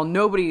like, well,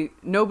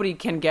 nobody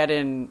can get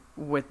in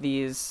with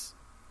these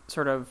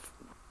sort of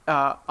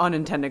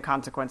unintended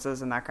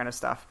consequences and that kind of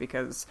stuff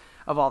because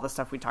of all the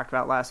stuff we talked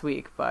about last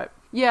week. But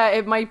yeah,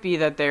 it might be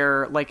that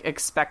they're like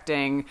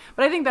expecting,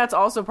 but I think that's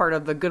also part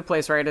of The Good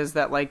Place, right? Is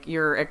that like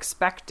you're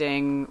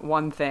expecting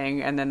one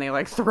thing and then they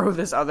like throw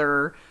this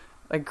other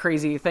like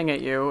crazy thing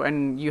at you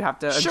and you have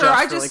to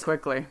adjust really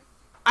quickly.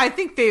 I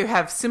think they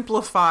have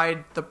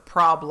simplified the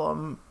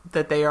problem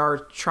that they are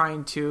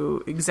trying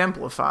to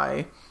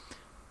exemplify,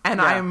 and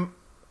yeah.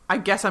 I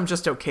guess I'm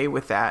just okay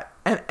with that.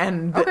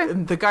 And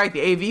the guy at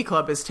the AV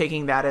Club is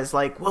taking that as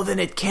like, well, then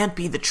it can't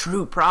be the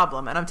true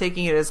problem. And I'm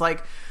taking it as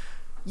like,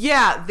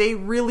 yeah, they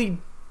really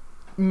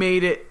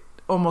made it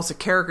almost a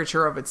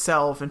caricature of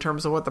itself in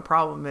terms of what the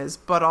problem is,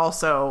 but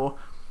also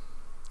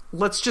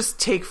let's just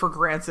take for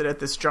granted at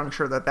this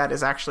juncture that that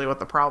is actually what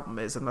the problem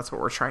is, and that's what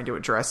we're trying to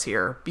address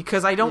here.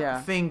 Because I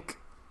don't think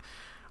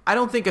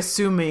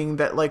assuming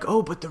that like,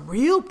 oh, but the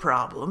real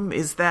problem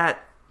is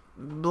that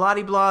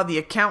blah-de-blah, the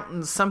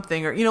accountant's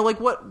something, or, you know, like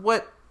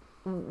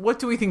what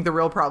do we think the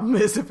real problem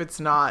is if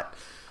it's not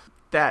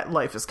that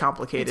life is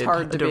complicated? It's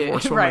hard to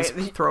divorce be, woman's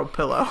right. Throw a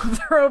pillow.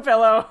 Throw a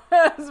pillow.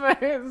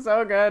 It's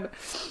so good.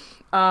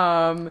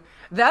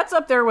 That's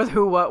up there with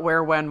Who, What,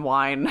 Where, When,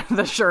 Wine,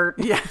 the shirt.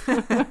 Yeah.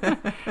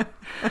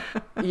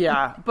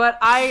 Yeah. But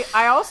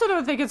I also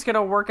don't think it's going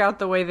to work out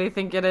the way they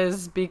think it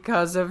is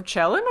because of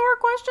Cheleanor, ?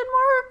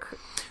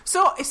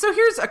 So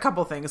here's a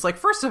couple things. Like,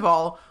 first of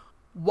all,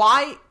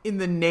 why in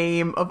the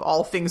name of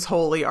all things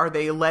holy are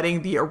they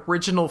letting the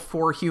original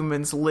 4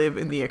 humans live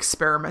in the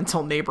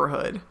experimental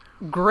neighborhood?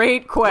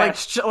 Great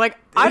question. Like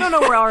I don't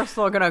know where else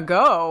they're going to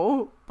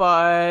go,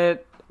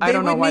 but I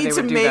don't know why they would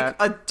do that. They would need to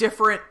make a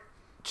different,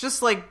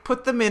 just like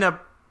put them in a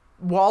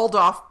walled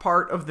off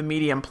part of the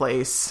medium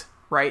place,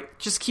 right?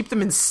 Just keep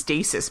them in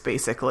stasis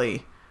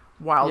basically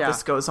while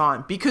this goes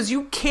on, because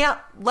you can't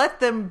let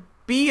them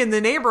be in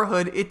the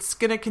neighborhood. It's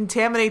going to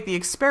contaminate the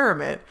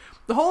experiment.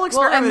 The whole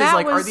experiment is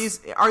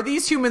like, are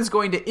these humans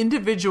going to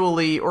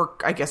individually, or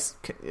I guess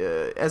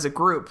as a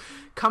group,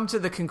 come to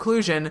the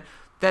conclusion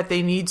that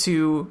they need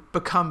to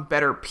become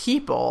better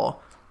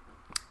people?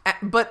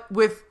 But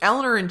with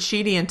Eleanor and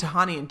Chidi and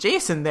Tahani and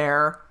Jason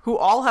there, who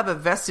all have a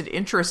vested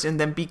interest in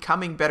them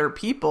becoming better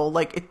people,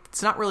 like,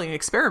 it's not really an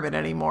experiment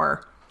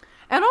anymore.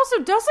 And also,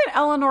 doesn't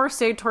Eleanor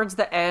say towards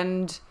the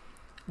end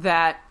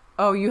that,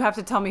 oh, you have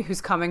to tell me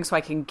who's coming so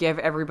I can give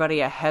everybody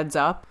a heads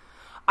up?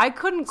 I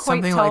couldn't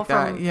quite tell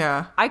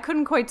I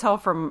couldn't quite tell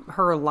from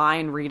her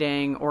line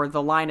reading or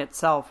the line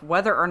itself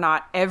whether or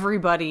not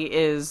everybody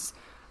is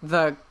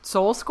the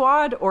Soul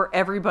Squad or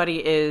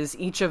everybody is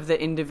each of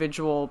the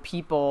individual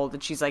people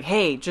that she's like,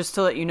 hey, just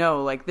to let you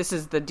know, like, this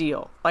is the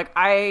deal. Like,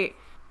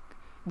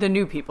 the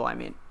new people, I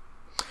mean.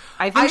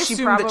 I think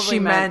she probably that she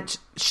meant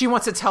she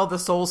wants to tell the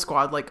Soul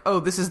Squad, like,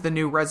 oh, this is the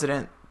new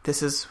resident.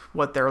 This is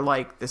what they're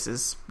like. This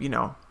is, you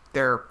know,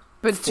 their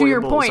But to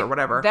your point, or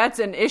whatever. That's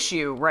an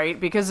issue, right?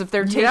 Because if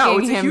they're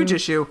taking it's a huge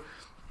issue.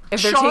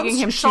 If they're taking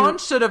him, Sean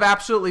should have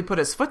absolutely put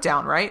his foot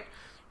down, right?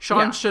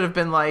 Sean should have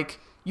been like,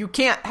 you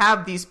can't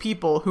have these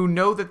people who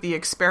know that the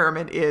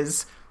experiment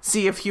is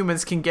see if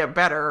humans can get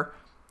better,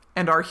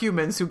 and are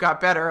humans who got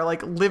better,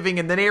 like, living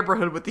in the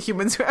neighborhood with the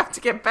humans who have to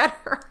get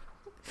better.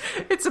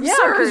 It's absurd.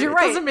 Yeah, because you're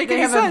right. It doesn't make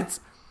any sense.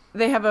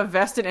 They have a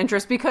vested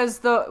interest, because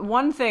the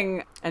one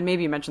thing, and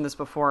maybe you mentioned this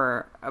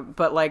before,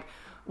 but like,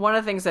 one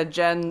of the things that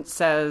Jen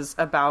says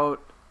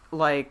about,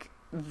 like,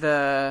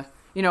 you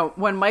know,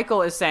 when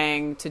Michael is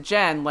saying to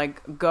Jen,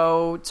 like,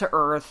 go to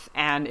Earth,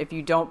 and if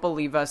you don't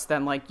believe us,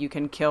 then, like, you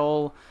can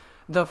kill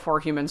the 4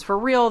 humans for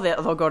real.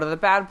 They'll go to the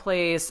bad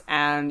place,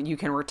 and you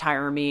can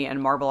retire me and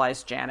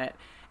marbleize Janet.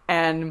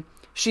 And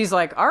she's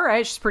like, all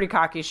right, she's pretty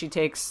cocky. She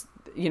takes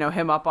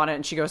him up on it,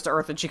 and she goes to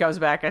Earth, and she comes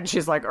back, and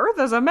she's like, Earth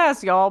is a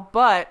mess, y'all.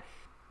 But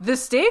the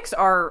stakes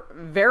are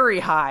very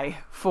high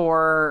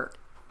for,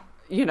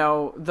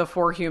 the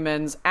 4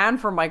 humans, and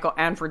for Michael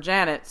and for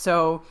Janet.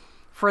 So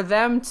for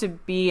them to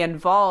be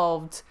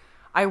involved,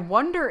 I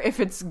wonder if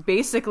it's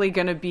basically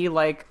going to be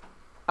like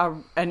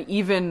an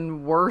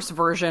even worse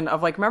version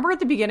of, like, remember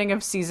at the beginning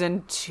of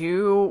season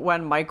 2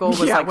 when Michael was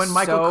when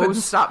Michael couldn't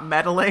stop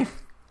meddling.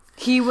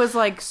 He was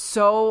like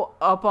so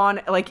up on,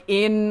 like,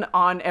 in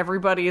on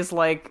everybody's,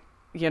 like,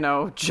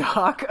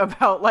 jock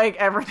about, like,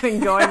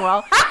 everything going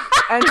well.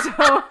 And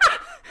so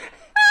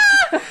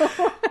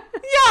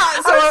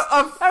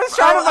I was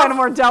trying to find a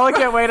more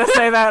delicate way to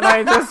say that, and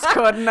I just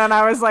couldn't, and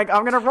I was like,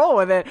 I'm gonna roll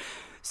with it.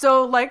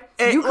 So, like,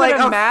 you could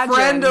imagine... A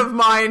friend of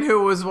mine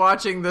who was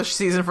watching this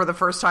season for the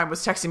first time was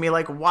texting me,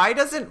 like, why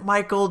doesn't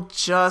Michael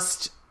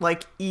just,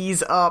 like,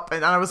 ease up?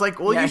 And I was like,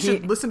 well, you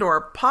should listen to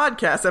our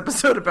podcast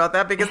episode about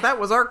that, because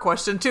that was our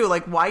question, too.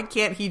 Like, why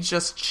can't he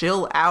just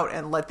chill out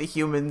and let the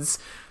humans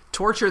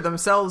torture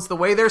themselves the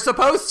way they're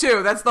supposed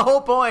to? That's the whole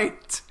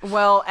point.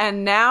 Well,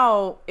 and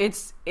now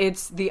it's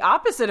the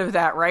opposite of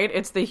that, right?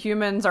 It's the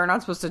humans are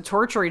not supposed to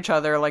torture each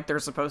other like they're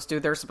supposed to.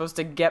 They're supposed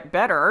to get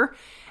better.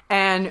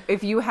 And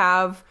if you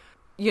have,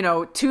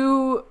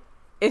 2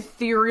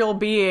 ethereal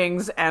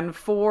beings and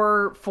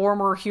 4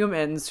 former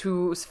humans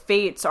whose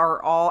fates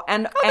are all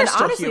and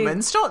still honestly,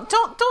 humans. Don't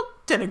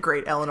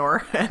denigrate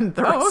Eleanor and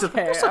the rest of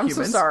them. I'm humans.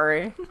 so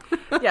sorry.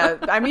 Yeah,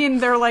 I mean,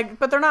 they're like,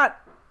 but they're not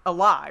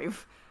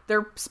alive.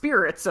 They're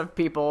spirits of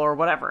people or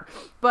whatever.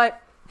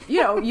 But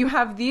you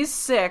have these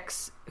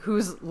 6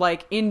 whose,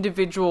 like,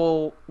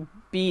 individual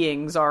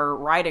beings are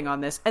riding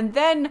on this, and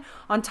then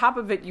on top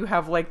of it you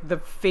have, like, the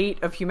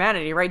fate of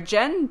humanity, right?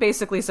 Jen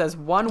basically says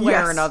one way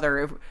or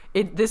another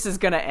this is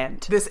gonna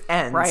end. This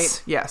ends,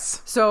 right?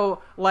 Yes.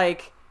 So,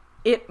 like,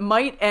 it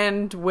might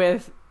end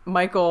with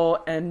Michael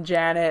and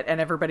Janet and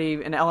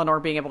everybody and Eleanor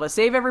being able to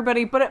save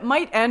everybody, but it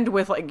might end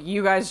with, like,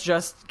 you guys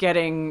just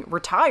getting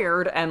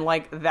retired, and,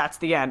 like, that's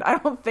the end. I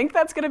don't think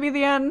that's gonna be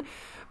the end,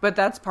 but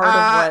that's part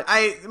of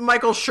what...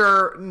 Michael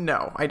Schur,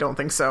 no, I don't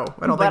think so.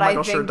 I don't think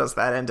Michael Schur does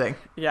that ending.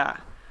 Yeah.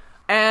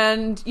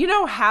 And,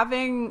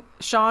 having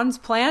Sean's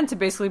plan to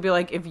basically be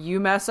like, if you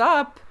mess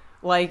up,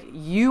 like,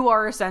 you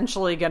are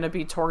essentially going to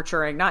be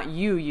torturing, not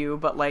you,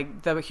 but,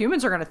 like, the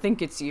humans are going to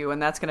think it's you,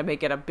 and that's going to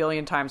make it a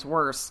billion times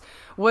worse,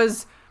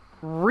 was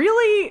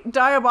really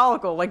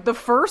diabolical. Like, the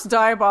first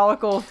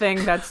diabolical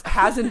thing that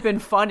hasn't been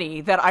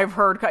funny that I've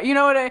heard,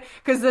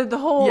 because the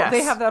whole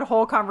they have that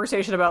whole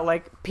conversation about,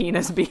 like,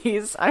 penis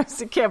bees. I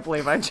can't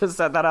believe I just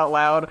said that out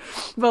loud,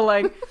 but,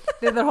 like,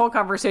 they have that whole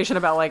conversation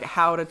about, like,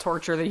 how to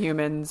torture the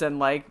humans and,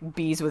 like,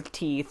 bees with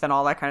teeth and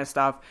all that kind of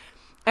stuff.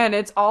 And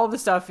it's all the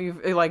stuff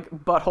you've, like,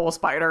 butthole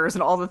spiders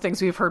and all the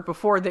things we've heard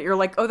before that you're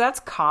like, oh, that's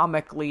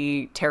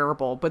comically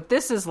terrible. But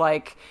this is,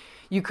 like,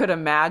 you could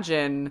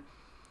imagine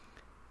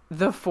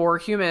the 4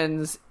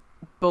 humans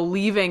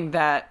believing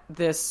that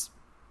this,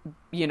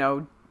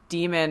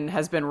 demon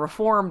has been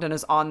reformed and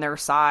is on their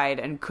side.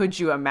 And could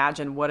you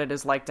imagine what it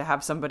is like to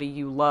have somebody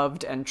you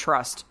loved and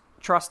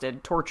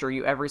trusted torture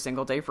you every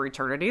single day for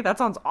eternity? That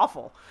sounds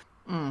awful.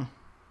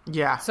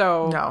 Yeah.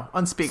 So no,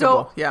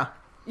 unspeakable. Yeah.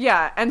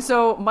 Yeah, and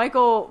so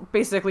Michael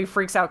basically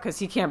freaks out because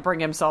he can't bring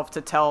himself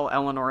to tell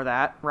Eleanor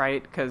that,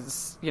 right?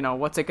 Because,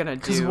 what's it going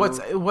to do?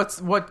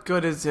 What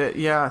good is it,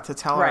 to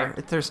tell her?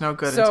 There's no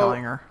good in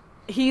telling her.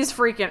 He's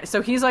freaking...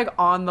 So he's, like,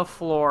 on the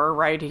floor,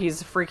 right?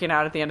 He's freaking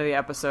out at the end of the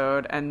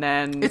episode, and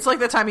then... It's like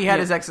the time he had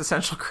his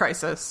existential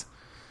crisis.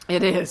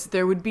 It is.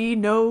 There would be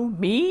no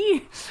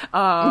me.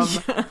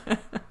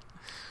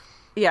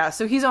 Yeah,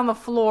 so he's on the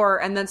floor,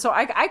 and then so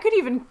I could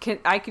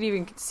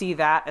even see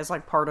that as,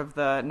 like, part of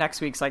the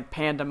next week's, like,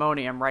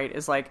 pandemonium, right?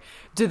 Is, like,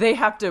 do they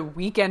have to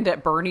Weekend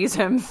at Bernie's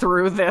him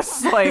through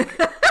this, like,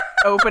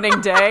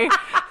 opening day?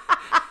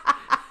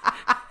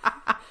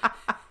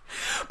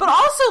 But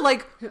also,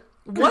 like,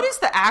 what is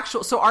the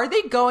actual... So are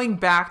they going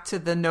back to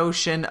the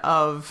notion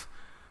of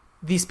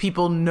these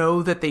people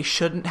know that they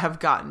shouldn't have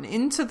gotten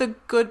into the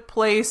good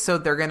place, so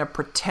they're going to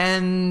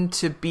pretend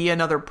to be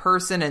another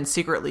person and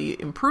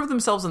secretly improve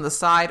themselves on the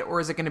side? Or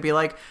is it going to be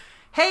like,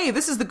 hey,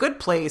 this is the good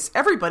place,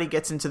 everybody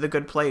gets into the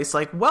good place,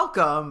 like,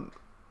 welcome,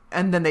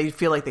 and then they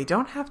feel like they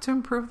don't have to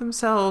improve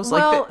themselves?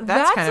 Well, like,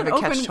 that's kind of a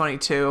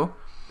catch-22.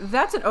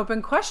 That's an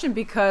open question,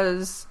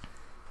 because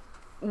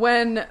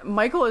when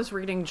Michael is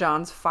reading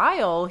John's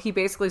file, he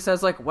basically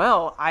says, like,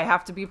 well, I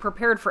have to be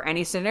prepared for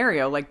any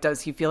scenario. Like,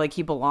 does he feel like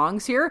he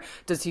belongs here?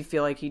 Does he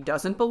feel like he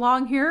doesn't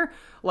belong here?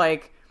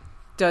 Like,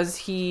 does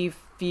he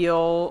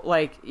feel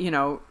like,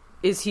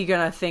 is he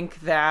gonna think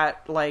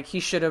that, like, he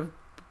should have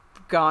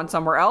gone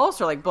somewhere else,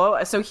 or, like,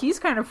 blow? So he's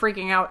kind of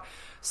freaking out.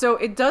 So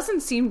it doesn't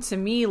seem to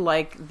me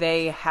like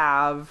they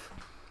have,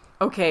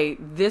 okay,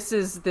 this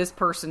is this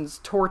person's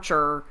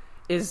torture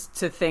is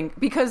to think,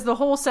 because the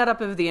whole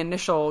setup of the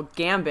initial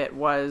gambit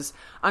was,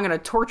 I'm going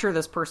to torture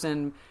this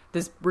person,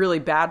 this really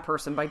bad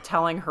person, by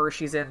telling her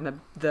she's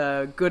in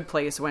the good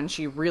place when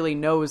she really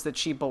knows that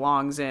she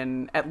belongs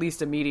in at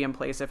least a medium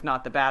place, if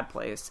not the bad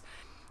place.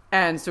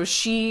 And so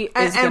she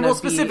is going to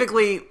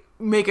specifically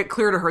make it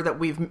clear to her that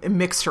we've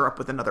mixed her up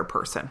with another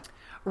person.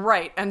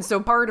 Right. And so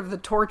part of the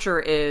torture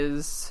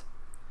is,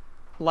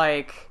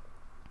 like,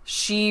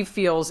 she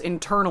feels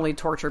internally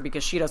tortured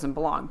because she doesn't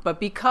belong. But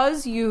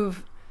because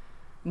you've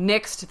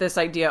nixed this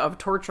idea of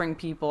torturing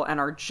people and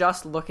are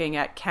just looking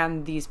at,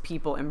 can these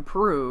people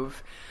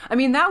improve? I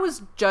mean, that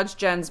was Judge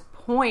Jen's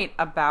point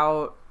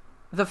about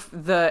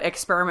the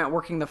experiment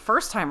working the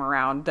first time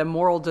around, the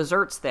moral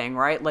desserts thing,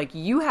 right? Like,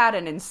 you had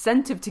an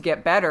incentive to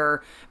get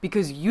better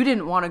because you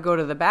didn't want to go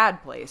to the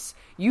bad place.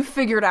 You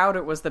figured out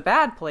it was the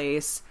bad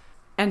place.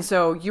 And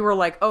so you were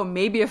like, oh,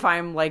 maybe if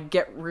I'm like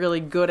get really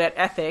good at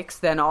ethics,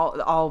 then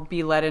I'll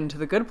be led into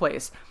the good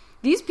place.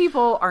 These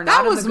people are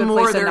not in the good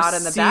place and not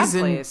in the bad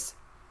place.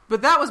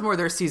 But that was more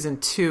their season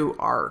 2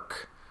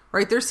 arc,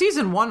 right? Their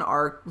season 1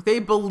 arc, they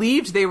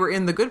believed they were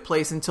in the good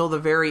place until the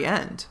very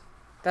end.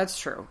 That's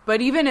true.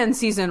 But even in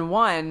season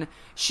 1,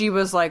 she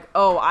was like,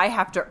 oh, I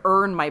have to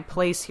earn my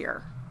place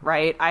here,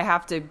 right? I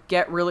have to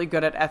get really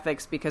good at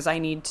ethics because I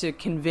need to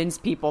convince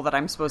people that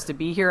I'm supposed to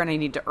be here and I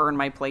need to earn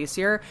my place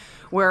here.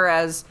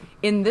 Whereas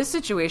in this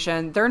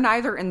situation, they're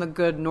neither in the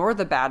good nor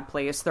the bad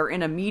place. They're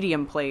in a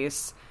medium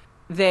place.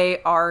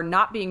 They are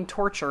not being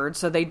tortured,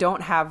 so they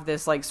don't have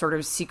this like sort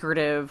of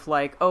secretive,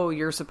 like, oh,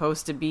 you're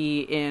supposed to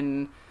be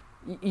in,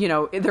 you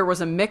know, there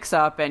was a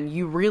mix-up and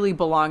you really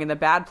belong in the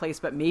bad place,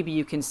 but maybe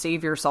you can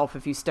save yourself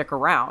if you stick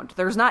around.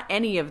 There's not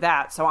any of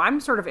that. So I'm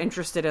sort of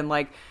interested in,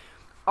 like,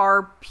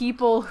 are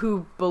people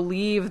who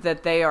believe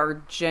that they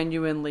are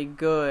genuinely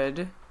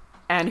good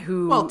and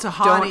who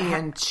Tahani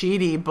and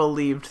Chidi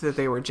believed that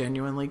they were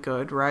genuinely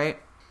good, right?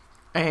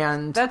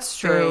 And that's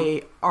true.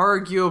 They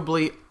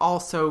arguably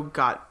also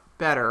got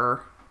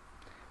better,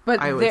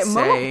 but I would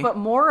say. But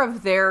more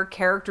of their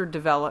character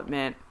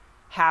development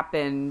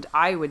happened,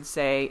 I would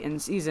say, in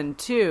season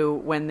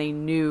 2 when they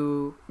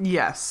knew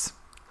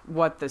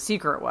what the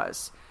secret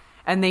was.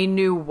 And they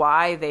knew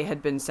why they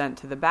had been sent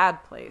to the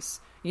bad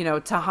place. You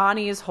know,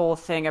 Tahani's whole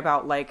thing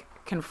about, like,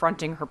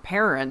 confronting her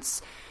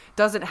parents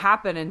doesn't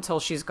happen until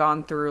she's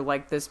gone through,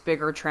 like, this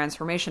bigger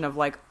transformation of,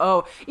 like,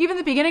 oh, even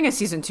the beginning of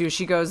season 2,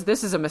 she goes,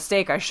 this is a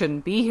mistake, I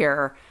shouldn't be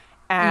here.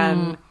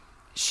 And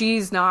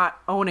she's not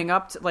owning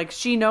up to, like,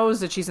 she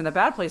knows that she's in the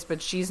bad place,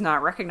 but she's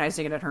not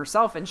recognizing it in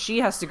herself. And she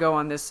has to go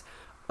on this,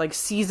 like,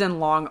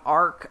 season-long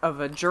arc of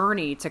a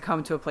journey to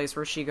come to a place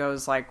where she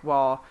goes, like,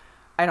 well,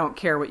 I don't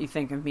care what you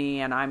think of me,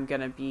 and I'm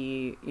gonna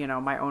be, you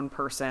know, my own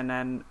person,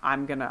 and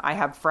I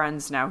have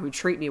friends now who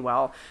treat me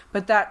well.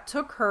 But that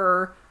took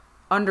her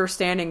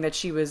understanding that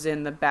she was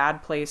in the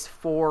bad place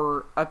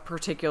for a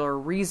particular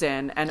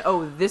reason, and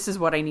this is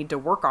what I need to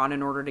work on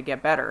in order to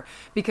get better.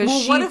 Because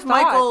what if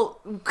Michael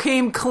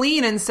came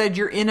clean and said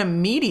you're in a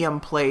medium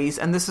place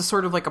and this is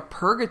sort of like a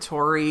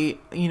purgatory,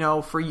 you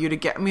know, for you to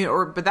get,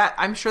 but that,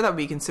 I'm sure that would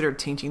be considered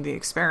tainting the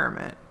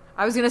experiment.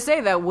 I was gonna say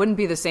that wouldn't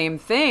be the same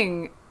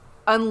thing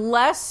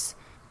unless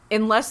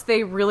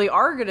they really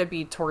are gonna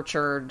be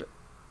tortured,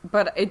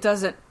 but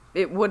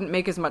it wouldn't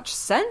make as much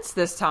sense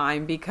this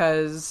time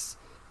because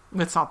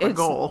it's not the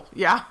goal.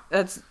 Yeah.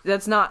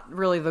 That's not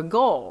really the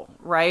goal,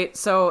 right?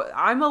 So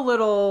I'm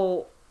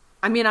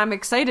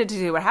excited to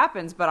see what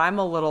happens, but I'm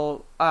a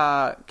little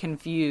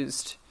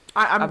confused.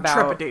 I'm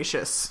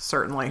trepidatious,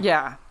 certainly.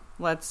 Yeah.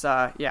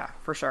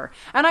 For sure.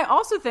 And I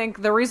also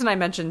think the reason I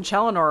mentioned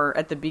Cheleanor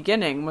at the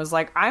beginning was,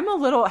 like, I'm a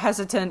little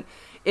hesitant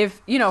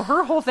if, you know,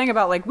 her whole thing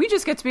about, like, we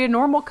just get to be a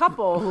normal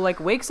couple who, like,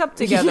 wakes up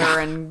together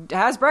and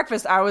has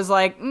breakfast. I was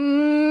like,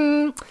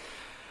 you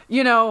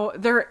know,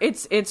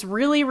 it's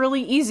really,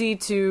 really easy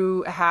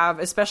to have,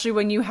 especially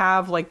when you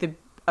have, like,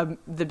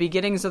 the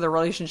beginnings of the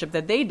relationship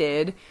that they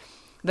did,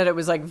 that it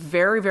was, like,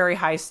 very, very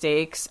high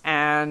stakes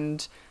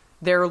and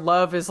their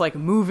love is, like,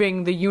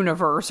 moving the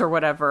universe or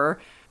whatever.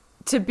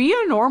 To be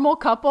a normal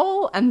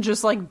couple and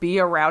just, like, be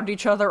around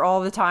each other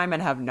all the time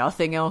and have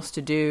nothing else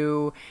to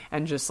do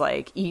and just,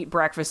 like, eat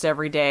breakfast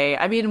every day.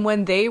 I mean,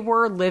 when they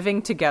were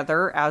living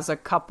together as a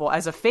couple,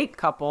 as a fake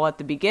couple at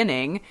the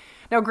beginning,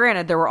 now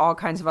granted, there were all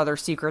kinds of other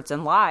secrets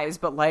and lies,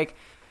 but, like,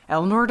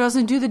 Eleanor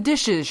doesn't do the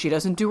dishes. She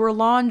doesn't do her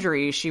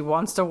laundry. She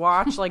wants to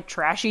watch, like,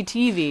 trashy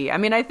TV. I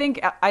mean, I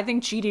think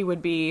Chidi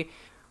would be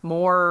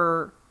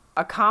more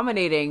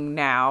accommodating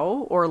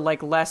now, or,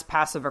 like, less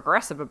passive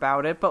aggressive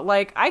about it, but,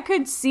 like, I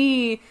could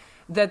see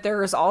that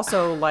there is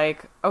also,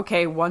 like,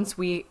 okay, once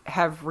we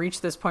have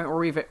reached this point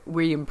where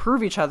we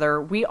improve each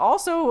other, we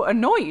also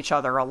annoy each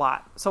other a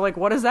lot. So, like,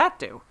 what does that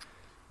do?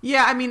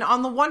 Yeah, I mean,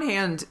 on the one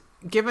hand,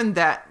 given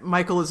that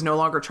Michael is no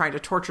longer trying to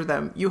torture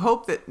them, you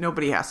hope that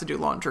nobody has to do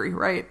laundry,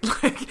 right?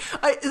 Like,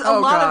 a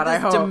lot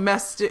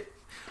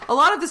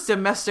of this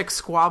domestic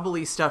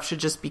squabbly stuff should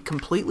just be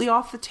completely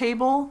off the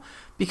table,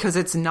 because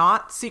it's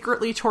not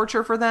secretly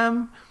torture for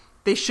them.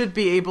 They should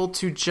be able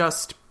to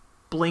just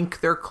blink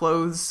their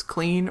clothes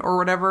clean or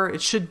whatever.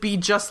 It should be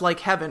just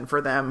like heaven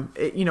for them.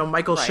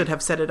 Michael should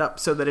have set it up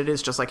so that it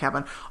is just like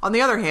heaven. On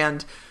the other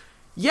hand,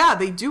 yeah,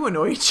 they do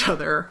annoy each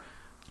other.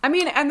 I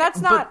mean, and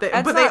I'm not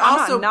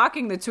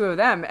knocking the two of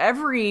them.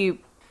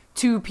 Every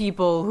two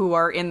people who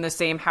are in the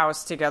same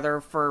house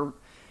together for,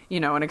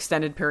 an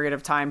extended period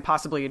of time,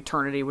 possibly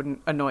eternity,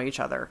 wouldn't annoy each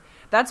other.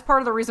 That's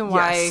part of the reason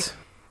why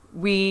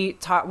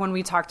when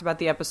we talked about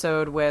the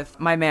episode with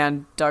my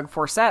man Doug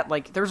Forsett,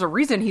 like, there's a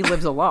reason he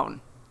lives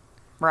alone,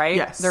 right?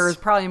 Yes. There's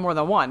probably more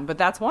than one, but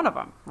that's one of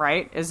them,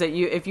 right? Is that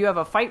if you have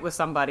a fight with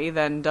somebody,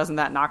 then doesn't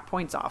that knock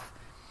points off?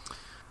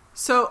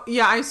 So,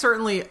 yeah,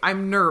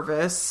 I'm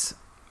nervous.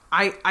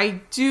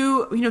 I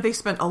do, they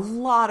spent a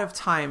lot of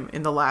time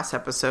in the last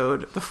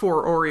episode, the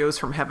 4 Oreos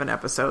from Heaven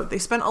episode. They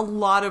spent a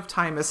lot of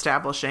time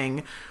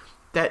establishing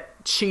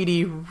that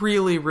Chidi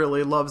really,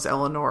 really loves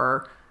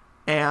Eleanor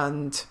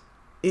and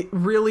it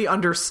really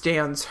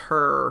understands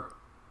her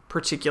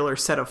particular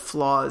set of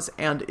flaws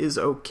and is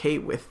okay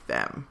with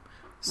them.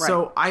 Right.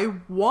 So I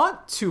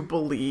want to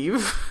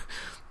believe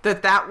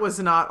that was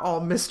not all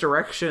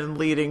misdirection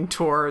leading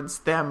towards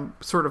them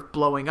sort of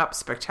blowing up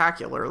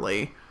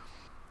spectacularly.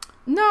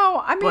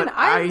 No, I mean,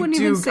 I wouldn't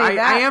even say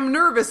that. I am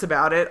nervous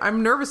about it.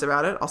 I'm nervous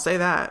about it. I'll say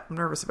that. I'm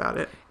nervous about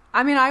it.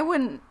 I mean,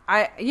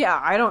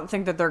 I don't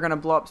think that they're going to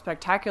blow up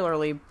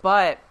spectacularly,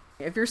 but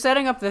if you're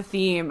setting up the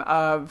theme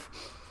of,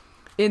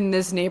 in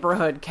this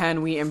neighborhood,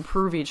 can we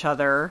improve each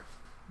other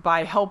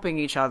by helping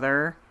each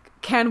other?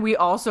 Could we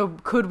also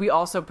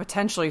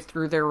potentially,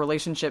 through their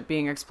relationship,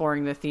 being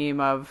exploring the theme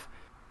of,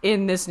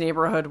 in this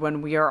neighborhood,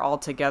 when we are all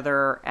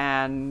together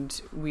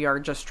and we are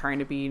just trying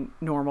to be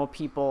normal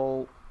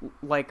people,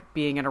 like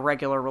being in a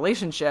regular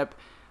relationship,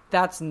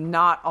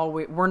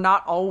 we're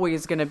not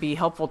always going to be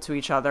helpful to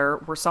each other.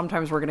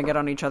 Sometimes we're going to get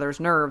on each other's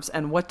nerves.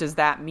 And what does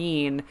that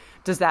mean?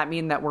 Does that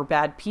mean that we're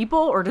bad people,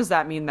 or does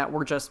that mean that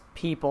we're just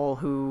people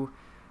who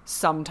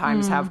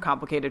sometimes have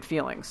complicated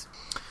feelings?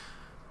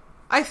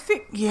 I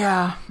think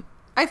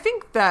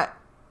that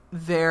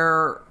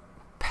their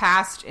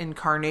past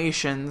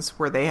incarnations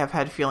where they have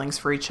had feelings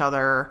for each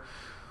other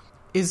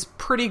is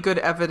pretty good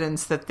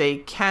evidence that they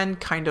can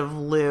kind of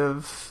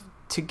live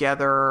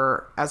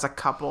together as a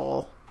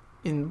couple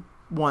in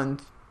one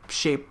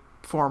shape,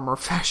 form, or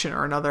fashion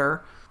or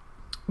another.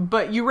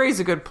 But you raise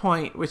a good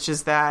point, which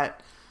is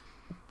that,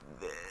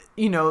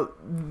 it's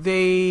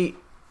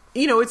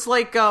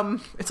like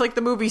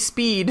the movie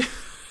Speed,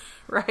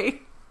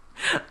 right?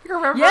 You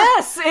remember?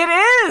 Yes, it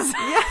is.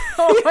 Yeah.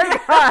 Oh my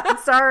God,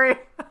 sorry.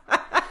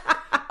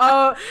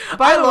 By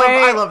the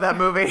way, I love that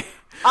movie.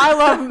 I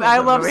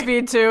love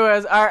Speed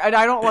 2. I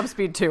don't love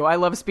Speed 2. I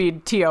love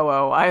Speed TOO.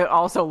 I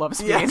also love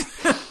Speed.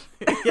 Yes.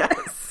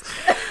 Yes.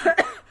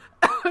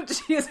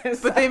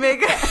 Jesus. But they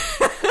make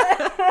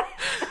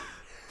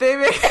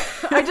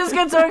I just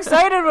get so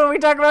excited when we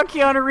talk about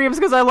Keanu Reeves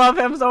because I love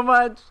him so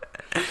much.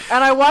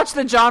 And I watched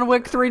the John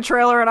Wick 3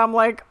 trailer and I'm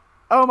like,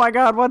 oh my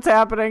God, what's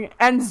happening?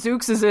 And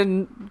Zooks is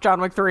in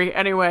John Wick 3.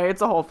 Anyway,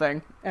 it's a whole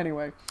thing.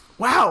 Anyway.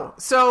 Wow.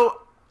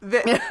 So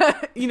they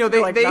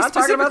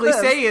specifically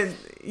say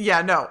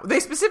they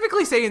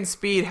specifically say in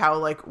Speed how,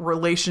 like,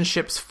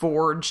 relationships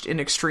forged in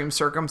extreme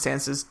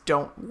circumstances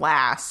don't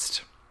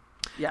last.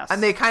 Yes.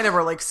 And they kind of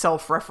are, like,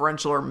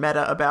 self-referential or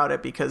meta about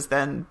it because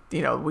then,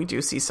 we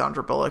do see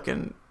Sandra Bullock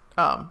and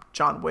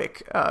John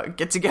Wick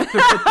get together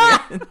at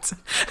the end.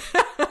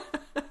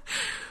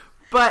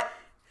 But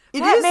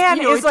that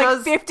man is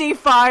like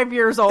 55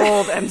 years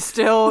old and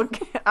still...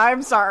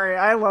 I'm sorry.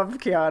 I love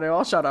Keanu.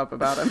 I'll shut up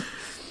about him.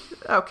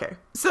 Okay.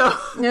 So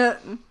yeah,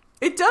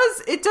 it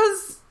does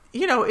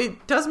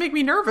make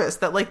me nervous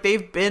that, like,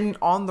 they've been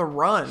on the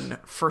run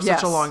for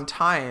such a long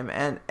time,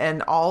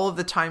 and all of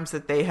the times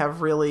that they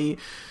have really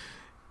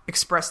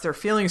expressed their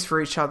feelings for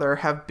each other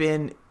have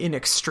been in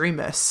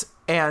extremis,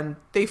 and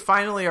they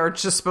finally are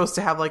just supposed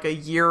to have, like, a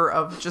year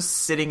of just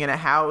sitting in a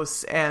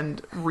house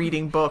and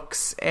reading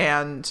books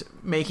and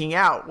making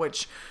out,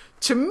 which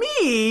to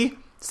me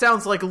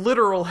sounds like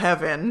literal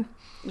heaven.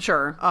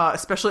 Sure.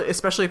 Especially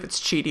if it's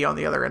Chidi on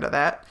the other end of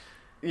that.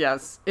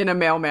 Yes, in a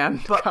mailman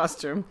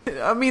costume.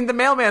 I mean, the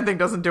mailman thing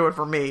doesn't do it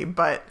for me,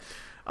 but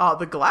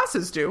the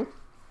glasses do.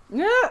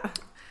 Yeah.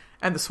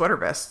 And the sweater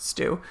vests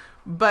do.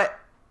 But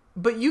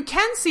you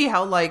can see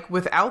how, like,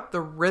 without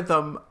the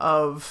rhythm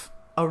of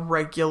a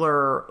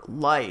regular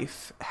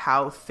life,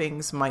 how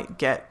things might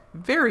get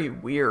very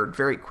weird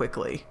very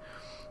quickly.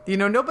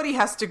 Nobody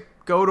has to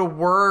go to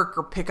work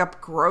or pick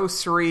up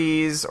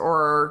groceries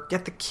or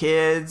get the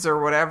kids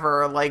or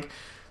whatever. Like,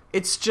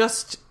 it's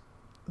just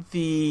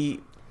the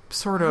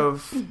sort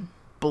of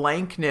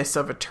blankness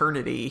of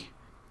eternity.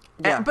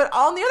 Yeah. But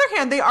on the other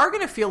hand, they are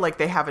going to feel like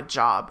they have a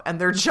job, and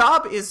their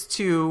job is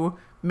to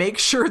make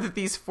sure that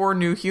these 4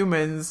 new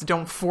humans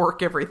don't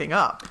fork everything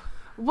up.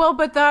 Well,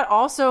 but that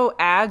also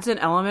adds an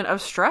element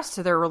of stress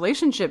to their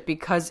relationship,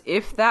 because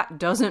if that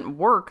doesn't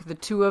work, the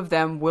two of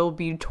them will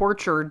be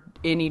tortured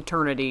in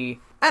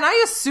eternity. And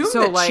I assume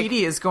that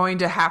Chidi is going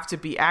to have to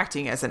be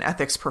acting as an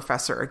ethics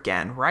professor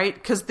again, right?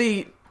 Because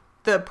the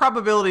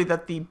probability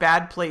that the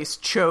bad place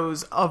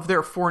chose, of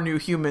their 4 new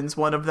humans,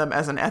 one of them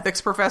as an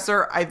ethics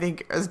professor, I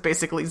think is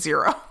basically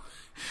 0.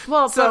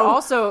 Well, but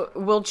also,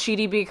 will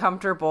Chidi be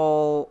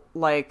comfortable,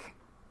 like,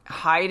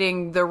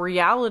 hiding the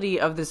reality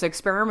of this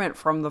experiment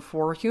from the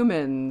 4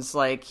 humans?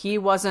 Like, he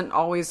wasn't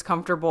always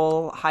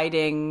comfortable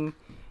hiding,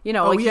 he had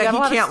a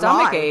lot of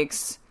stomach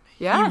aches.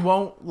 Yeah. He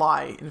won't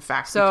lie, in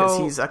fact, So because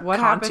he's a what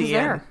happens Kantian.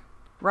 there?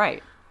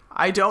 Right.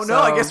 I don't know.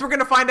 I guess we're going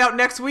to find out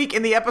next week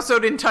in the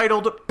episode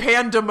entitled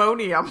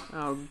Pandemonium.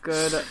 Oh,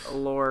 good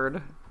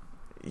Lord.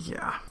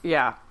 Yeah.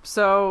 Yeah.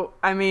 So,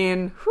 I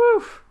mean,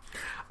 whew.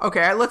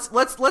 Okay,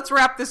 let's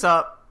wrap this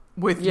up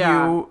with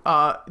you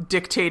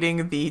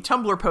dictating the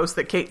Tumblr post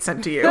that Kate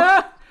sent to you.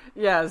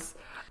 Yes.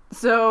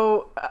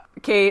 So,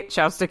 Kate,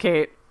 shouts to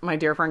Kate, my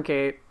dear friend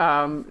Kate,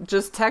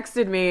 just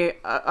texted me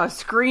a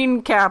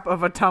screen cap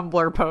of a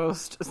Tumblr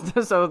post.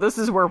 So this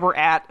is where we're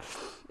at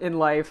in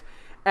life.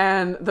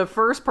 And the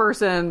first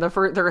person, there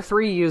are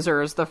 3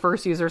 users. The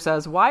first user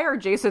says, "Why are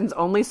Jason's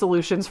only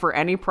solutions for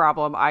any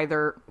problem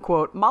either,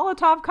 quote,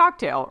 Molotov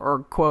cocktail or,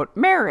 quote,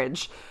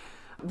 marriage?"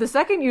 The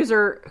second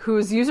user,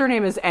 whose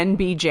username is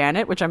NB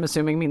Janet, which I'm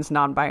assuming means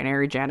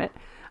non-binary Janet.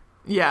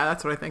 Yeah,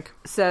 that's what I think.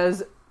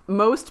 Says,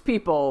 "Most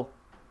people,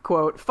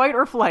 quote, fight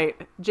or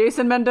flight.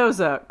 Jason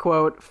Mendoza,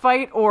 quote,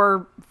 fight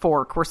or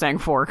fork." We're saying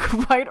fork.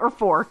 Fight or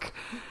fork.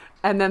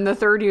 And then the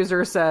third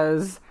user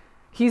says,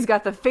 "He's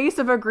got the face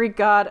of a Greek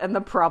god and the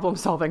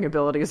problem-solving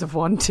abilities of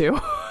one, too."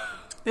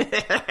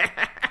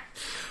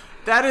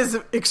 That is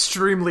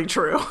extremely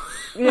true.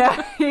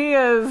 Yeah, he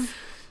is.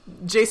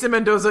 Jason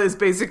Mendoza is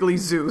basically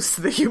Zeus,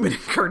 the human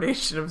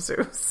incarnation of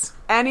Zeus.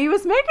 And he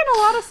was making a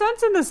lot of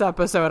sense in this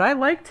episode. I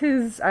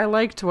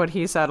liked what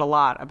he said a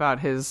lot about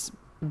his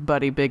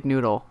buddy Big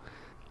Noodle.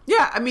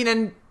 Yeah, I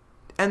mean,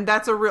 and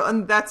that's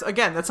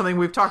that's something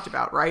we've talked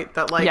about, right?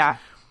 That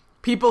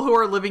people who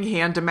are living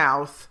hand to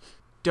mouth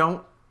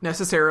don't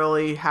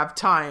necessarily have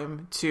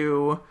time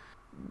to,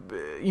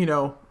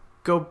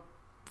 go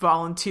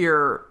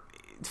volunteer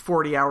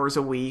 40 hours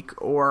a week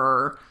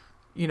or,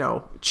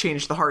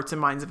 change the hearts and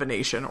minds of a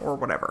nation or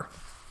whatever.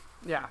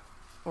 Yeah.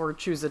 Or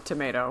choose a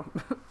tomato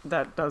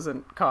that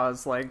doesn't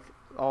cause,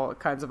 all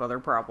kinds of other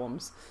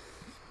problems.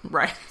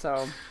 Right.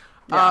 So,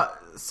 yeah.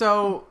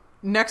 So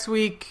next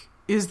week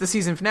is the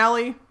season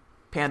finale,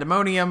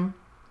 Pandemonium.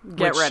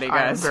 Get ready,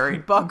 guys.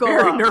 I'm Buckle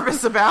very up.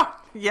 nervous about.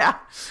 Yeah.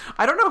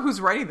 I don't know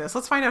who's writing this.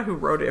 Let's find out who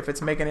wrote it, if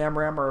it's Megan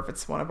Amram or if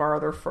it's one of our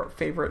other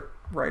favorite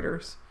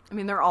writers. I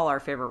mean, they're all our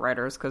favorite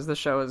writers because the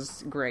show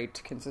is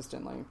great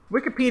consistently.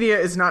 Wikipedia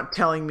is not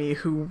telling me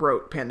who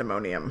wrote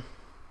Pandemonium.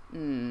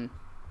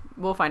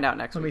 We'll find out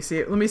next week.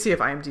 Let me see if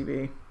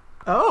IMDb.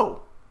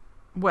 Oh,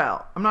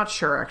 well, I'm not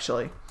sure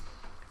actually.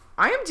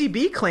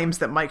 IMDb claims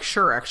that Mike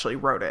Schur actually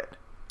wrote it.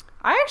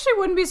 I actually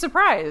wouldn't be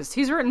surprised.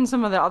 He's written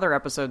some of the other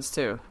episodes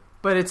too.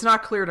 But it's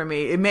not clear to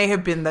me. It may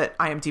have been that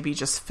IMDb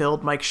just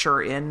filled Mike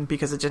Schur in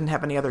because it didn't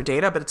have any other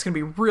data, but it's going to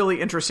be really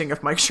interesting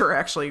if Mike Schur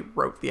actually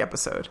wrote the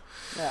episode.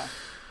 Yeah.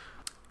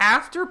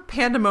 After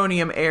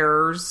Pandemonium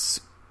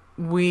airs,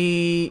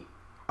 we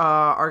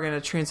are going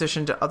to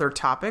transition to other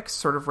topics,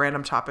 sort of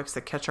random topics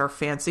that catch our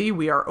fancy.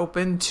 We are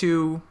open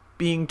to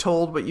being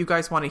told what you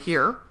guys want to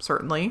hear,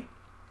 certainly.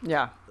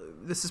 Yeah.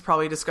 This is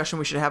probably a discussion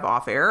we should have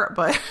off air,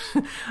 but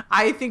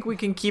I think we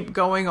can keep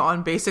going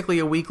on basically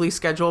a weekly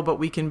schedule, but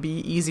we can be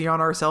easy on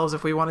ourselves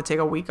if we want to take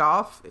a week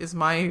off, is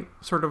my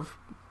sort of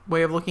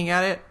way of looking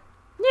at it.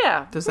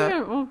 Yeah.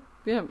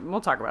 Yeah,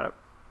 we'll talk about it.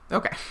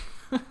 Okay.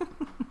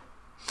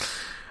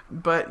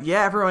 But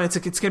yeah, everyone, it's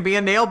going to be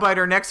a nail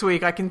biter next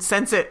week. I can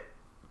sense it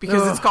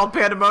because It's called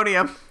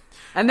Pandemonium.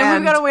 And then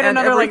we've got to wait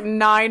another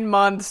 9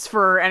 months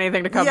for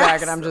anything to come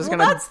back, and I'm just going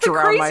to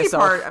drown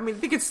myself. Part. I mean, I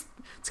think it's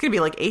going to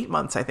be 8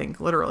 months, I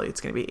think. Literally,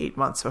 it's going to be 8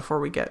 months before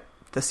we get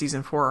the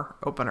season 4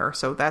 opener.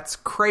 So that's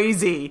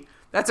crazy.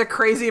 That's a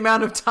crazy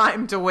amount of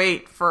time to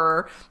wait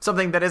for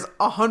something that is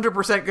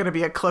 100% going to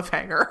be a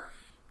cliffhanger.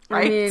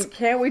 Right? I mean,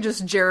 can't we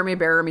just Jeremy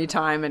Bearimy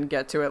time and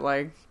get to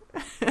it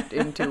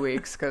in 2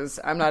 weeks? Because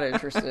I'm not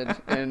interested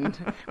in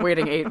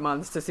waiting 8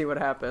 months to see what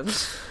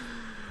happens.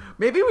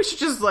 Maybe we should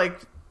just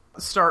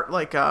start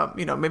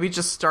maybe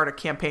just start a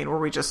campaign where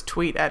we just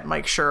tweet at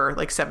Mike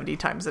Schur 70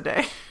 times a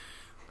day.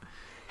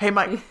 Hey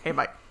Mike, hey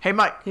Mike, hey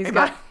Mike.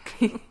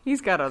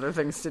 He's got other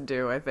things to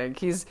do, I think.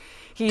 He's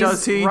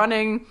Does he?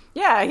 running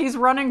he's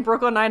running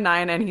Brooklyn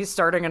Nine-Nine, and he's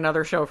starting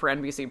another show for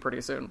NBC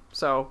pretty soon.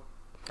 So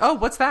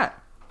what's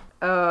that?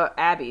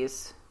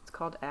 Abby's. It's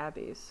called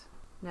Abby's.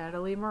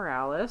 Natalie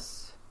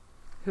Morales,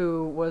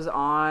 who was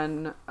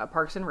on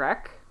Parks and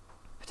Rec.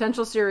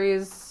 Potential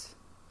series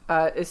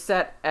is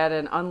set at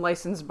an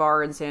unlicensed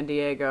bar in San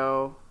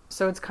Diego.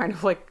 So it's kind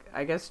of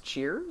I guess,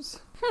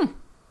 Cheers?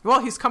 Well,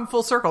 he's come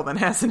full circle then,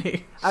 hasn't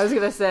he? I was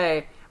going to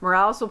say,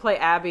 Morales will play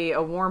Abby,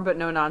 a warm but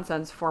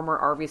no-nonsense former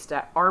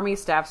Army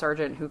staff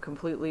sergeant who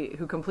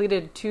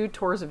completed 2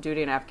 tours of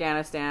duty in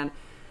Afghanistan.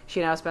 She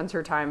now spends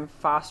her time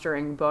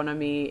fostering bon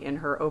ami in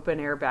her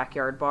open-air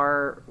backyard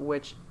bar,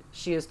 which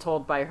she is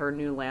told by her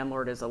new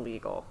landlord is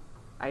illegal.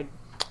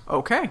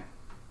 Okay.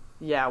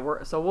 Yeah,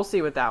 so we'll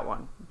see with that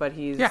one. But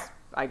he's,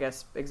 I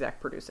guess, exec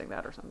producing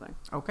that or something.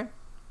 Okay.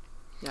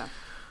 Yeah.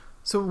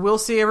 So we'll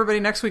see everybody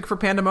next week for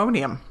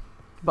Pandemonium.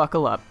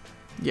 Buckle up.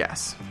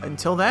 Yes.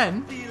 Until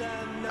then,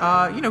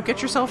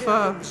 get yourself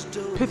a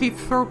pithy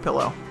throw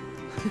pillow.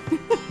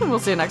 We'll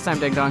see you next time,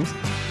 Ding Dongs.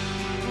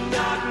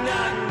 Knock,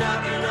 knock,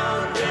 knocking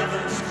on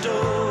heaven's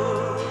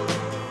door.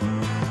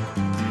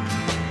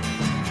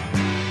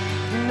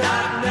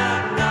 Knock,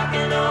 knock,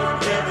 knocking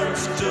on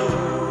heaven's door.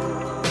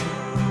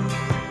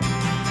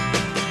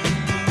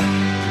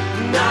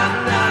 Knock,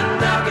 knock,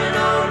 knocking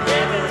on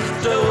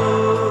heaven's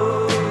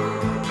door.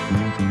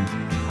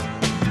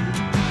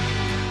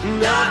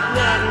 Knock,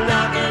 knock,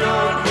 knocking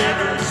on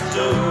heaven's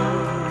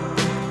door.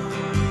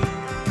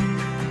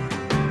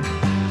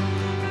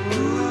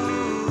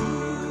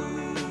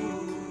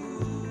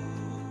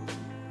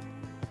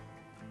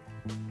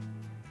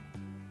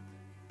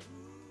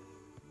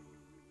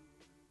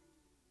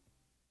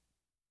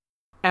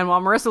 And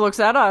while Marissa looks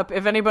that up,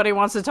 if anybody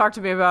wants to talk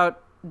to me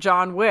about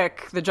John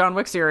Wick, the John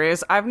Wick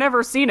series, I've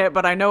never seen it,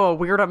 but I know a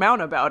weird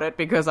amount about it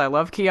because I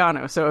love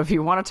Keanu. So if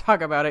you want to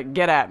talk about it,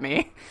 get at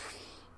me.